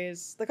Hunter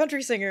Hayes, the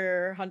country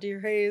singer, Hunter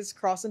Hayes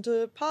cross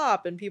into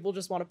pop, and people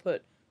just want to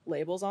put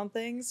labels on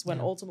things when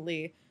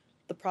ultimately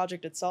the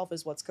project itself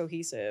is what's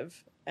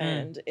cohesive,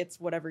 and it's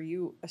whatever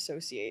you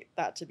associate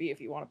that to be if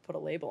you want to put a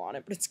label on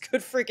it. But it's good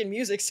freaking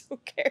music, so who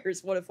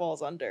cares what it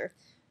falls under?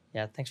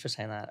 Yeah, thanks for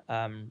saying that.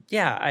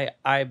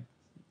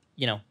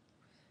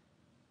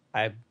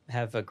 I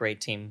have a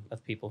great team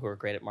of people who are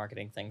great at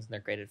marketing things, and they're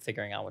great at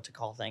figuring out what to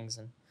call things.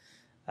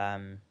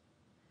 And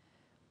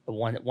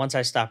once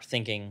I stopped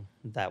thinking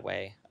that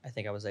way, I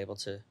think I was able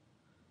to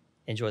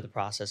enjoy the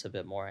process a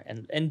bit more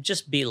and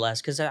just be less,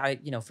 because I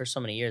for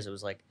so many years it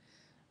was like,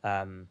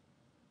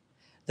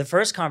 the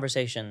first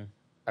conversation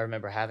I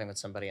remember having with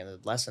somebody, and the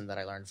lesson that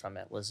I learned from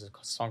it was a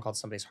song called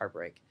Somebody's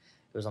Heartbreak.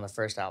 It was on the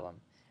first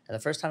album. And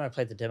the first time I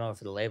played the demo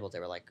for the label, they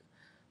were like,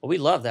 well, we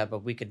love that,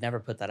 but we could never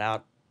put that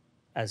out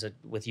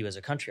with you as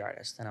a country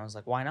artist. And I was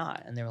like, why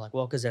not? And they were like,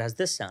 well, because it has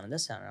this sound and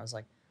this sound. And I was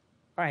like,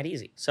 all right,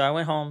 easy. So I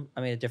went home,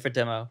 I made a different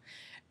demo,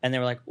 and they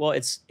were like, well,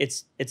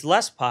 it's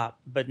less pop,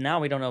 but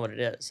now we don't know what it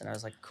is. And I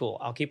was like, cool,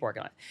 I'll keep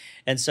working on it.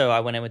 And so I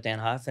went in with Dan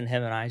Huff, and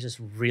him and I just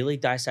really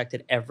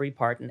dissected every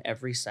part and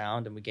every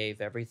sound, and we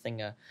gave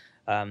everything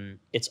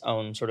its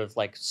own sort of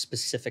like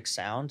specific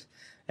sound.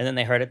 And then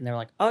they heard it and they were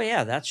like, oh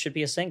yeah, that should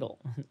be a single.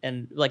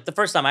 And like the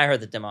first time I heard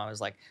the demo, I was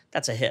like,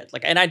 that's a hit.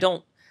 Like, and I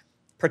don't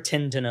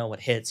pretend to know what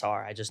hits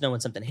are. I just know when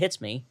something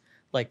hits me,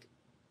 like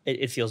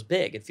it feels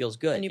big, it feels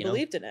good. And you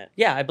believed in it.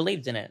 Yeah, I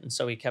believed in it. And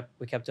so we kept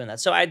doing that.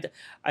 So I'm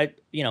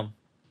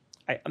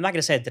not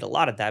gonna say I did a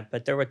lot of that,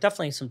 but there were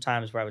definitely some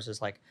times where I was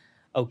just like,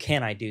 oh,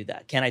 can I do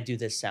that? Can I do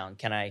this sound?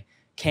 Can I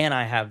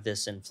have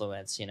this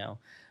influence?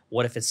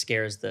 What if it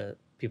scares the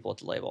people at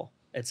the label,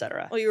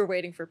 etc. Well, you were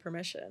waiting for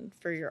permission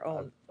for your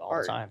own all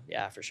art. the time.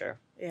 Yeah, for sure.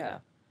 Yeah.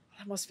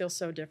 That must feel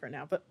so different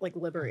now, but like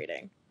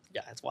liberating.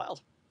 Yeah, it's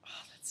wild.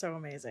 Oh, that's so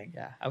amazing.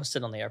 Yeah, I was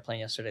sitting on the airplane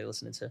yesterday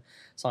listening to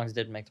songs that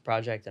didn't make the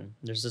project, and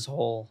there's this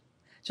whole,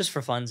 just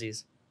for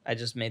funsies, I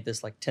just made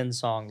this like 10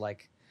 song,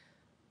 like,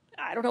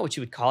 I don't know what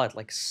you would call it,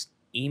 like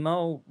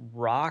emo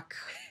rock.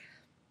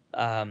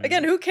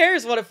 Again, who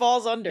cares what it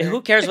falls under?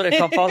 Who cares what it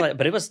falls under?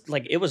 But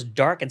it was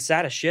dark and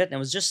sad as shit, and it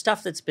was just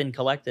stuff that's been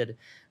collected.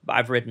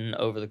 I've written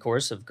over the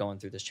course of going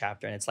through this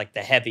chapter, and it's like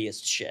the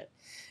heaviest shit.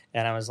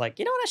 And I was like,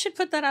 you know what? I should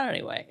put that out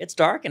anyway. It's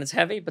dark and it's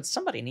heavy, but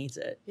somebody needs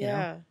it.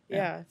 Yeah.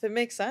 If it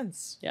makes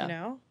sense,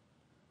 Yeah.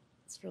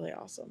 It's really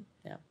awesome.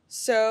 Yeah.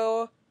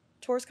 So,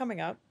 tour's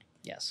coming up.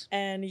 Yes.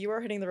 And you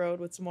are hitting the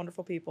road with some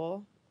wonderful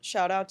people.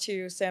 Shout out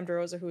to Sam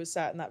DeRosa, who was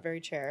sat in that very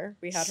chair.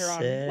 We had her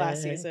on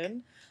last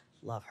season.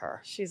 Love her.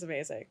 She's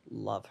amazing.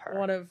 Love her.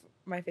 One of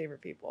my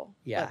favorite people.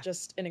 Yeah. But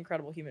just an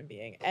incredible human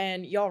being.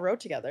 And y'all wrote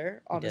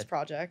together on this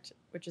project,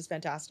 which is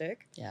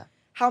fantastic. Yeah.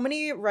 How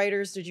many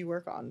writers did you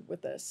work on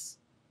with this?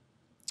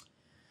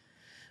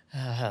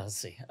 Let's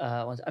see.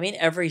 I mean,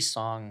 every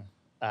song,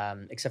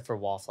 except for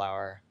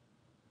Wallflower,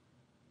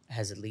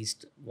 has at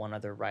least one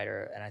other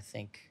writer. And I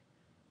think,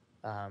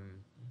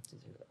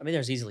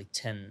 there's easily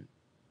 10,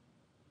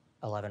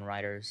 11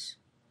 writers.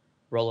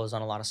 Rolo's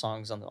on a lot of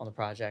songs on the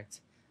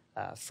project.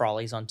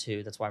 Frawley's on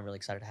 2. That's why I'm really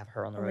excited to have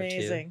her on the road too.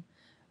 Amazing.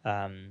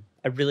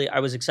 I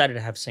was excited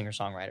to have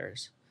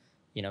singer-songwriters,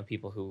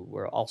 people who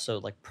were also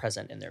like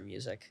present in their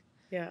music.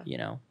 Yeah.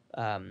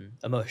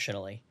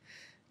 Emotionally,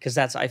 because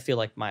I feel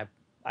like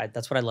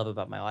that's what I love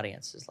about my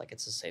audience, is like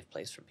it's a safe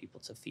place for people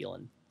to feel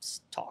and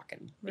talk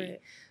and be.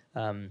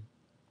 Right.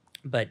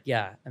 But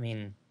yeah,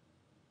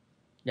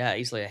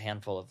 easily a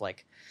handful of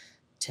like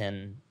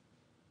 10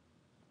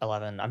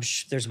 11.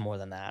 There's more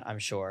than that, I'm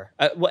sure.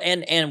 Well,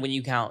 and when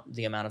you count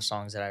the amount of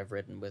songs that I've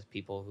written with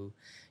people who,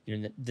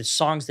 the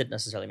songs didn't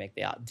necessarily make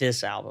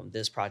this album,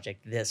 this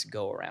project, this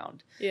go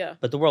around. Yeah.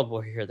 But the world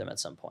will hear them at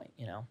some point.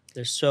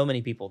 There's so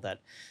many people that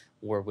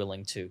were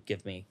willing to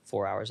give me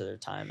 4 hours of their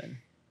time and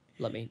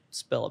let me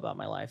spill about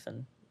my life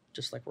and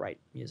just like write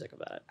music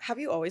about it. Have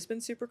you always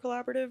been super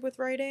collaborative with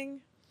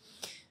writing?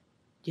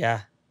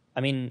 Yeah. I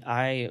mean,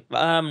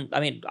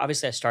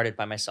 obviously I started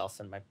by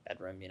myself in my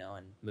bedroom,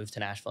 and moved to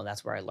Nashville, and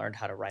that's where I learned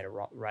how to write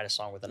a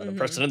song with another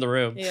person in the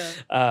room.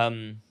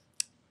 Yeah.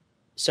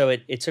 So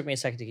it took me a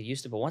second to get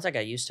used to, but once I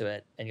got used to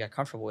it and got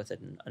comfortable with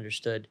it and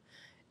understood,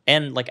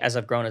 and like as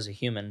I've grown as a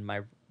human,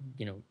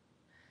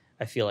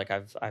 I feel like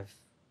I've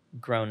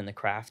grown in the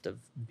craft of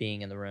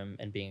being in the room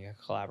and being a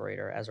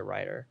collaborator as a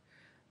writer.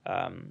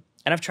 And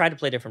I've tried to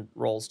play different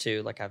roles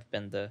too. Like I've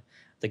been the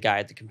guy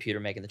at the computer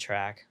making the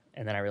track.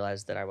 And then I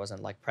realized that I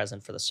wasn't like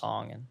present for the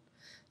song. And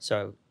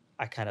so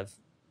I kind of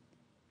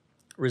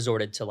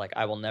resorted to like,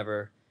 I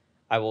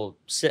will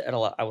sit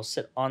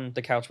on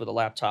the couch with a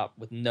laptop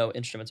with no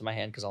instruments in my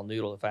hand, because I'll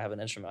noodle if I have an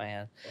instrument in my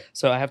hand.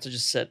 So I have to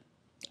just sit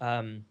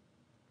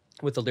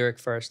with the lyric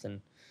first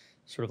and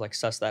sort of like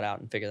suss that out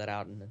and figure that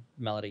out. And the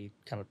melody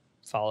kind of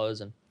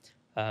follows.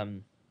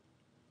 And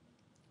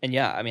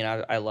yeah, I mean,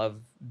 I love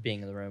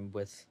being in the room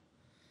with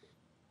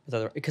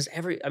other, because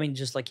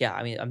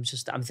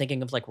I'm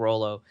thinking of like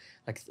Rollo,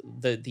 like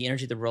the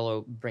energy that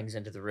Rollo brings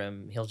into the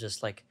room.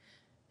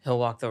 He'll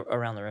walk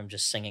around the room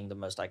just singing the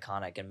most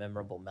iconic and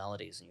memorable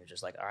melodies, and you're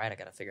just like, all right, I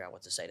got to figure out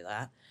what to say to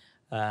that.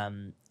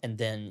 And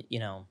then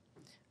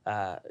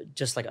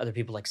just like other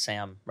people like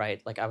Sam,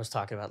 right? Like I was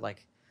talking about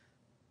like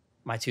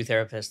my 2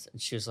 therapists, and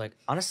she was like,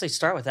 honestly,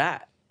 start with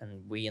that.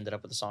 And we ended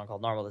up with a song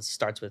called Normal that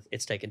starts with,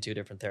 it's taken 2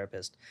 different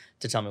therapists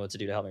to tell me what to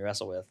do to help me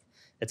wrestle with,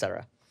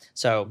 etc.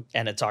 So,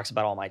 and it talks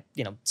about all my,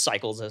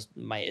 cycles as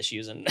my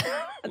issues and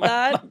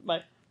my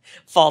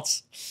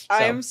faults. So.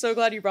 I am so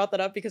glad you brought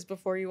that up, because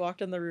before you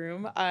walked in the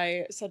room,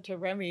 I said to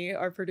Remy,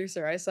 our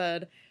producer, I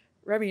said,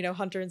 Remy,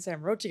 Hunter and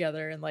Sam wrote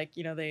together, and like,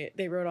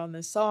 they wrote on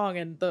this song,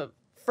 and the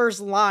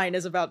first line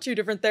is about 2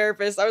 different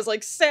therapists. I was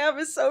like, Sam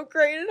is so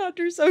great and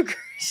Hunter's so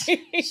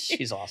great.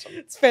 She's awesome.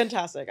 It's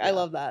fantastic. Yeah. I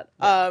love that.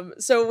 Yeah.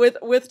 So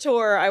with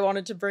tour, I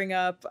wanted to bring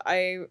up,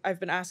 I've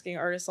been asking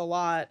artists a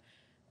lot,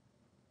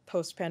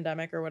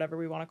 post-pandemic or whatever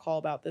we want to call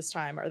about this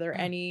time. Are there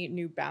any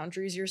new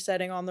boundaries you're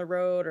setting on the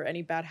road, or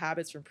any bad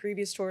habits from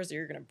previous tours that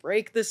you're going to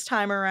break this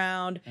time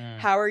around?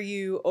 How are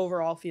you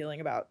overall feeling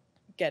about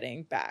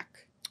getting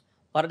back?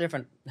 A lot of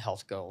different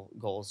health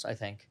goals, I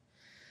think.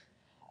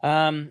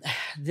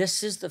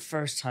 This is the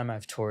first time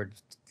I've toured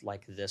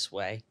like this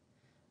way.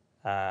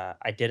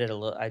 I did it a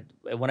little.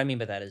 What I mean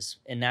by that is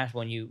in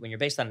Nashville, when you're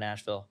based out of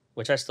Nashville,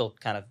 which I still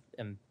kind of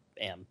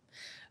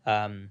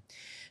am,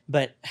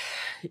 but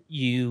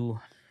you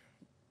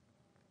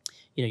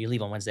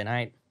leave on Wednesday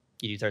night,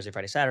 you do Thursday,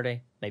 Friday,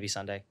 Saturday, maybe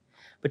Sunday,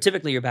 but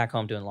typically you're back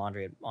home doing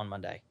laundry on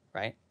Monday,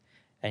 right?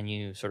 And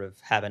you sort of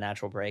have a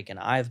natural break. And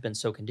I've been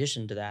so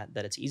conditioned to that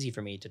it's easy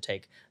for me to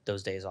take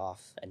those days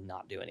off and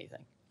not do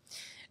anything.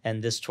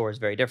 And this tour is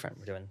very different.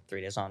 We're doing 3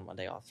 days on, 1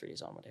 day off, 3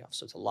 days on, 1 day off.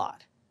 So it's a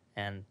lot.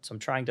 And so I'm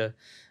trying to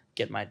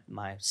get my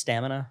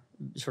stamina,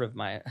 sort of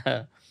my,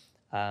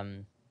 what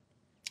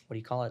do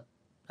you call it?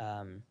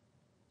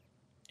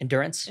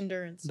 Endurance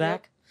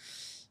back.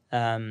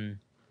 Yep.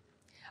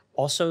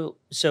 Also,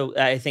 so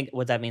I think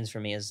what that means for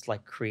me is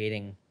like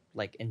creating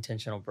like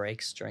intentional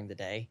breaks during the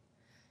day.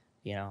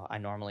 I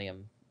normally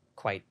am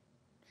quite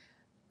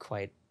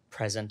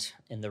present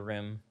in the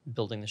room,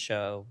 building the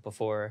show,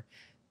 before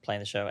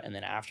playing the show, and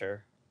then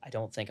after. I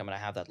don't think I'm going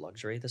to have that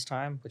luxury this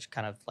time, which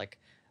kind of like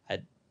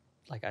I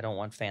don't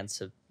want fans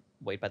to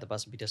wait by the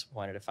bus and be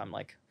disappointed if I'm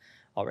like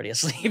already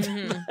asleep.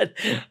 But,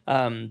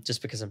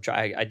 just because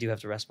I do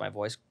have to rest my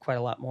voice quite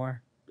a lot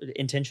more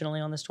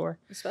intentionally on this tour,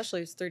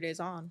 especially it's 3 days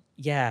on.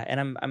 Yeah,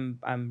 and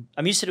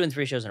I'm used to doing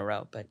 3 shows in a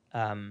row, but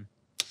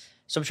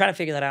so I'm trying to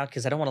figure that out,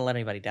 because I don't want to let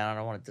anybody down. I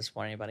don't want to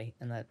disappoint anybody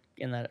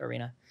in that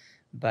arena.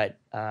 But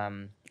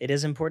it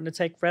is important to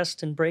take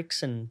rest and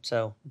breaks, and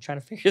so I'm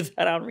trying to figure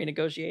that out and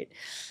renegotiate.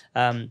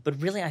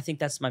 But really, I think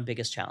that's my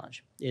biggest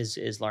challenge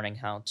is learning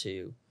how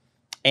to,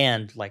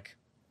 and like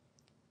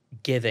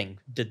giving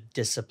the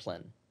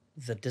discipline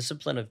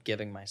of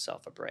giving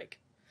myself a break.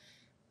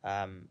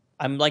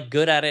 I'm like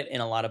good at it in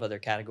a lot of other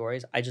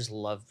categories. I just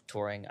love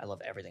touring. I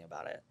love everything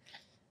about it,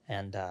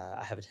 and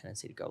I have a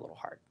tendency to go a little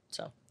hard.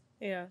 So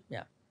yeah.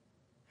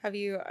 Have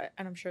you,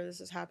 and I'm sure this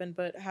has happened,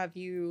 but have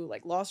you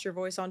like lost your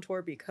voice on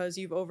tour because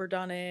you've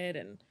overdone it?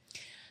 And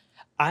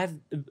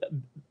I'm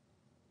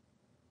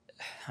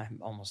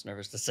almost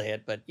nervous to say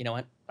it, but you know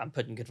what? I'm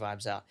putting good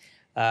vibes out.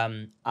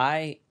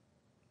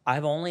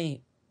 I've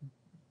only,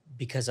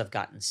 because I've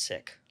gotten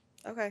sick.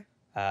 Okay.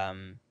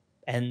 And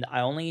there's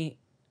only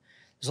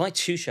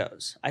 2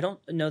 shows. I don't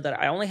know that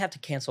I only have to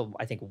cancel,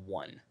 I think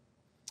 1,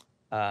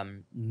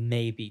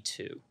 maybe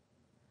 2.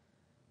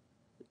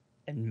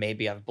 And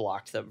maybe I've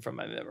blocked them from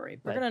my memory.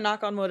 We're going to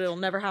knock on wood. It'll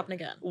never happen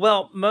again.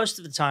 Well, most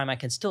of the time I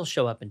can still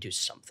show up and do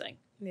something.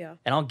 Yeah.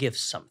 And I'll give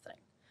something.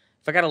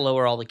 If I got to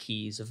lower all the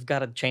keys, if I've got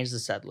to change the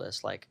set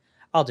list, like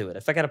I'll do it.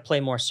 If I got to play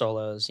more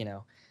solos,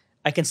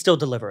 I can still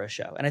deliver a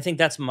show. And I think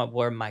that's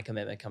where my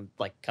commitment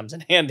comes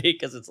in handy,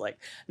 because it's like,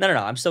 no,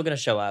 I'm still going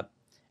to show up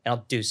and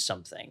I'll do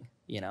something,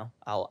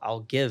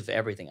 I'll give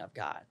everything I've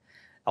got.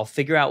 I'll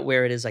figure out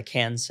where it is I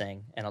can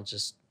sing, and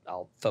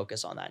I'll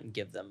focus on that and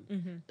give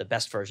them the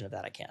best version of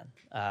that I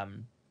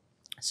can.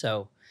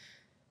 So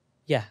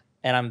yeah.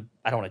 And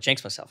I don't want to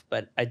jinx myself,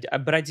 but I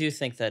do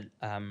think that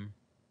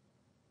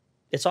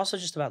it's also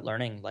just about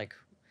learning like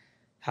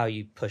how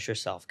you push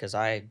yourself, because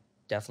I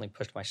definitely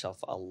pushed myself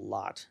a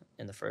lot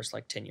in the first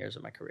 10 years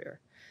of my career,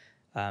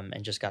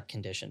 and just got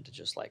conditioned to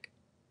just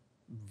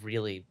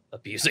really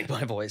abusing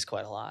my voice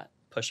quite a lot,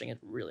 pushing it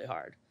really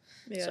hard.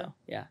 Yeah. So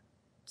yeah.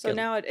 So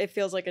now it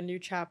feels like a new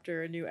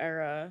chapter, a new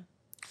era.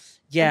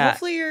 Yeah. And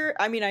hopefully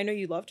I know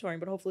you love touring,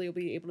 but hopefully you'll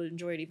be able to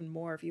enjoy it even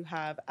more if you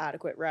have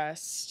adequate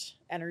rest,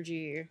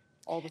 energy,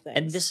 all the things.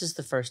 And this is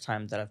the first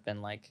time that I've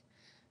been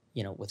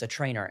with a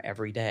trainer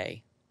every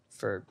day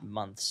for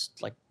months,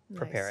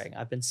 preparing.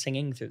 I've been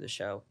singing through the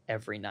show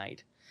every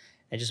night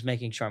and just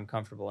making sure I'm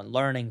comfortable and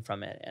learning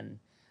from it. And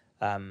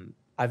I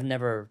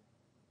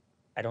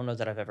don't know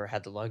that I've ever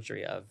had the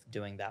luxury of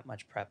doing that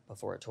much prep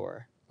before a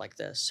tour like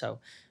this.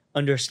 So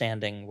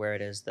understanding where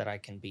it is that I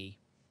can be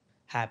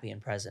happy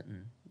and present,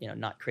 and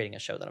not creating a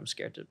show that I'm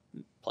scared to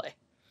play.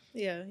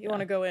 Yeah, you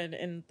want to go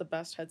in the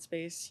best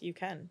headspace you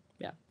can.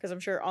 Yeah. Because I'm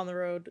sure on the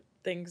road,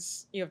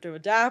 things, you have to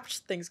adapt,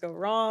 things go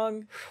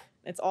wrong.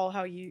 It's all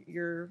how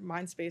your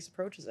mind space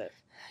approaches it.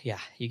 Yeah,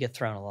 you get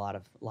thrown a lot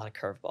of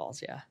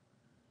curveballs, yeah.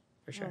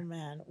 For sure. Oh,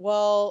 man.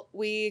 Well,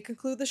 we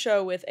conclude the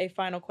show with a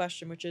final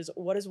question, which is,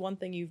 what is one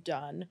thing you've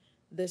done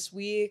this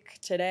week,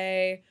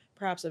 today,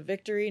 perhaps a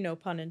victory, no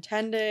pun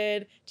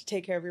intended, to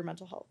take care of your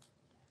mental health?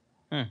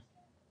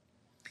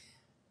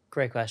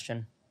 Great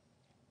question.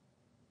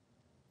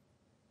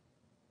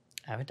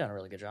 I haven't done a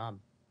really good job.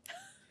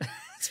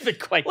 It's been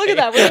quite Look at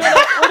that.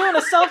 We're doing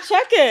a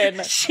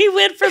self-check-in. She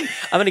went from,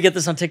 I'm going to get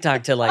this on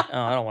TikTok, to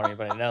I don't want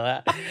anybody to know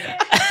that.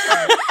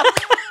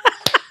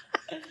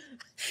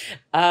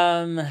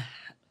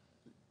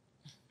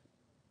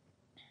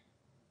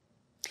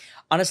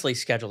 Honestly,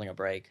 scheduling a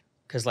break,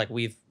 because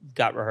we've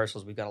got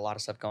rehearsals, we've got a lot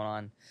of stuff going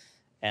on,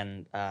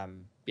 and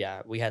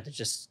we had to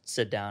just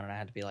sit down, and I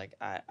had to be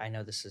I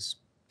know this is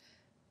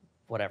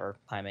whatever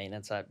high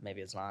maintenance,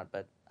 maybe it's not,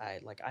 but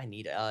I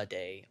need a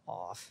day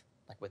off,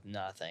 with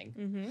nothing.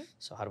 Mm-hmm.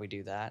 So how do we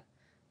do that?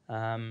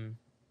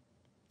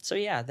 So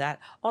yeah, that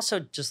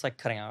also just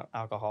cutting out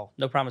alcohol.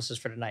 No promises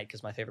for tonight,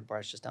 because my favorite bar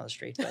is just down the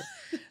street, but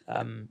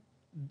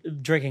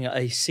drinking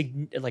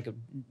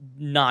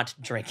not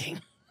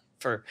drinking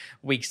for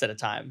weeks at a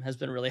time has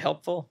been really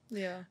helpful.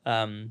 Yeah.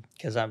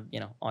 Because I'm,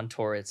 on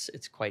tour, it's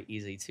quite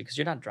easy to, because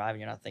you're not driving,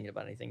 you're not thinking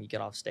about anything. You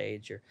get off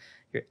stage, you're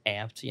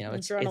amped.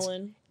 It's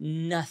adrenaline. It's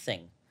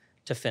nothing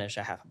to finish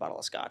a half a bottle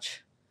of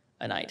scotch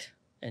a night,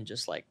 and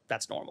just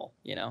that's normal,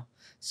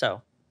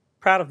 So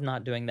proud of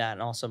not doing that,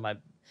 and also my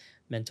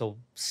mental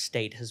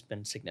state has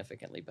been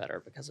significantly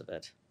better because of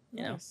it.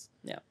 You know,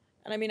 yeah.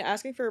 And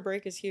asking for a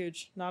break is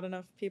huge. Not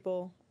enough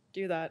people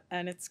do that,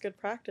 and it's good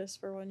practice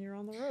for when you're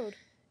on the road.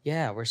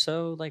 Yeah, we're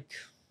so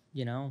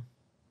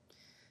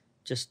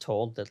just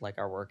told that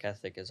our work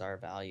ethic is our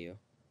value,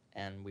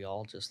 and we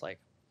all just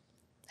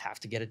have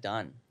to get it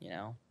done,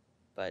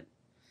 But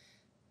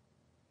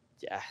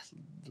yeah,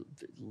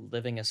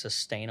 living a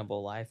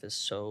sustainable life is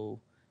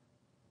so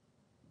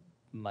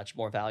much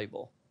more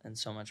valuable and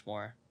so much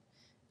more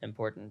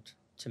important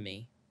to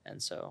me.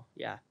 And so,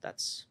 yeah,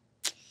 that's,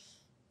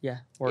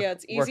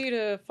 it's easy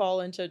to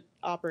fall into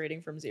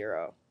operating from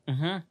zero.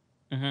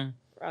 Mm-hmm. Mm-hmm.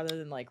 Rather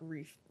than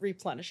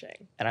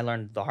replenishing. And I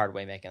learned the hard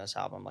way making this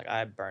album.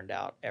 I burned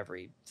out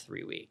every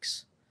 3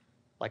 weeks.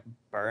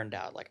 Burned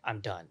out. I'm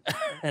done.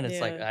 And it's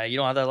you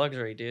don't have that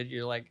luxury, dude.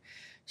 You're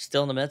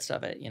still in the midst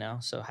of it,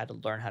 So I had to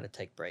learn how to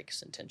take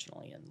breaks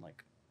intentionally and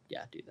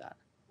do that.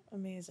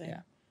 Amazing.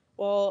 Yeah.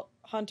 Well,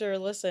 Hunter,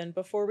 listen,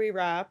 before we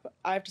wrap,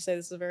 I have to say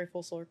this is a very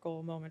full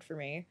circle moment for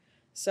me.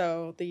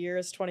 So the year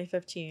is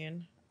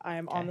 2015. I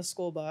am on the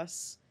school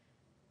bus.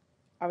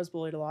 I was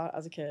bullied a lot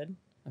as a kid.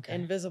 Okay.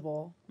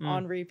 Invisible,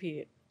 on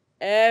repeat,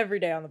 every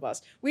day on the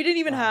bus. We didn't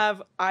even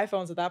have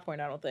iPhones at that point,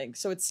 I don't think.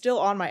 So it's still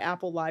on my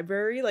Apple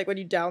library, when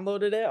you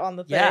downloaded it on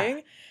the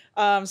thing.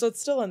 So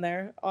it's still in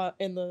there,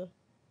 in the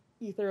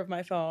ether of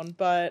my phone.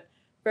 But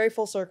very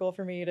full circle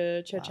for me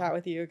to chit-chat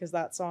with you, because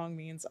that song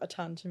means a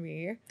ton to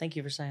me. Thank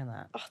you for saying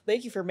that. Oh,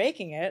 thank you for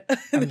making it.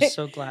 I'm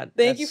so glad.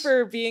 Thank you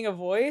for being a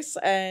voice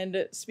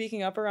and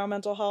speaking up around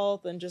mental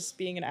health and just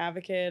being an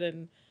advocate,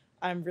 and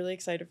I'm really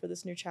excited for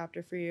this new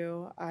chapter for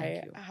you.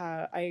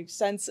 I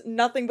sense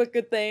nothing but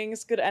good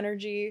things, good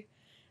energy,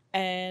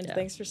 and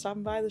thanks for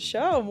stopping by the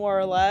show, more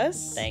or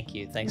less. Thank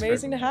you.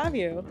 Amazing to have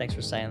you. Thanks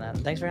for saying that,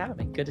 and thanks for having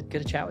me. Good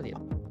to chat with you.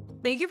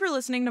 Thank you for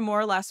listening to More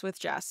or Less with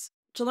Jess.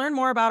 To learn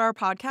more about our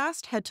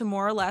podcast, head to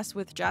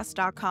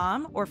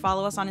moreorlesswithjess.com or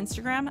follow us on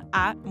Instagram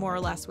at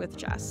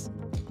moreorlesswithjess.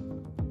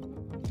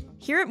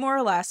 Here at More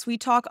or Less, we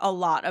talk a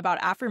lot about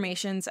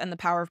affirmations and the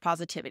power of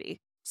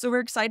positivity. So we're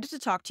excited to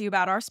talk to you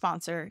about our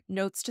sponsor,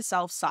 Notes to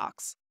Self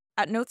socks.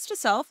 At Notes to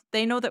Self,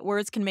 they know that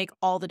words can make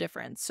all the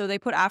difference, so they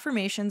put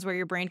affirmations where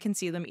your brain can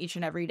see them each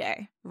and every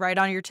day, right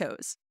on your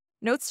toes.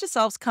 Notes to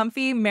Self's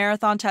comfy,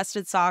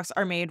 marathon-tested socks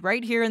are made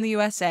right here in the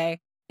USA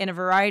in a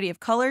variety of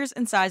colors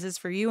and sizes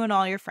for you and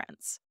all your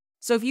friends.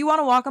 So if you want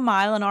to walk a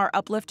mile in our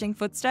uplifting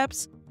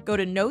footsteps, go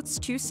to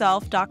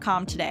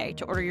notes2self.com today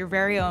to order your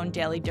very own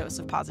daily dose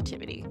of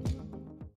positivity.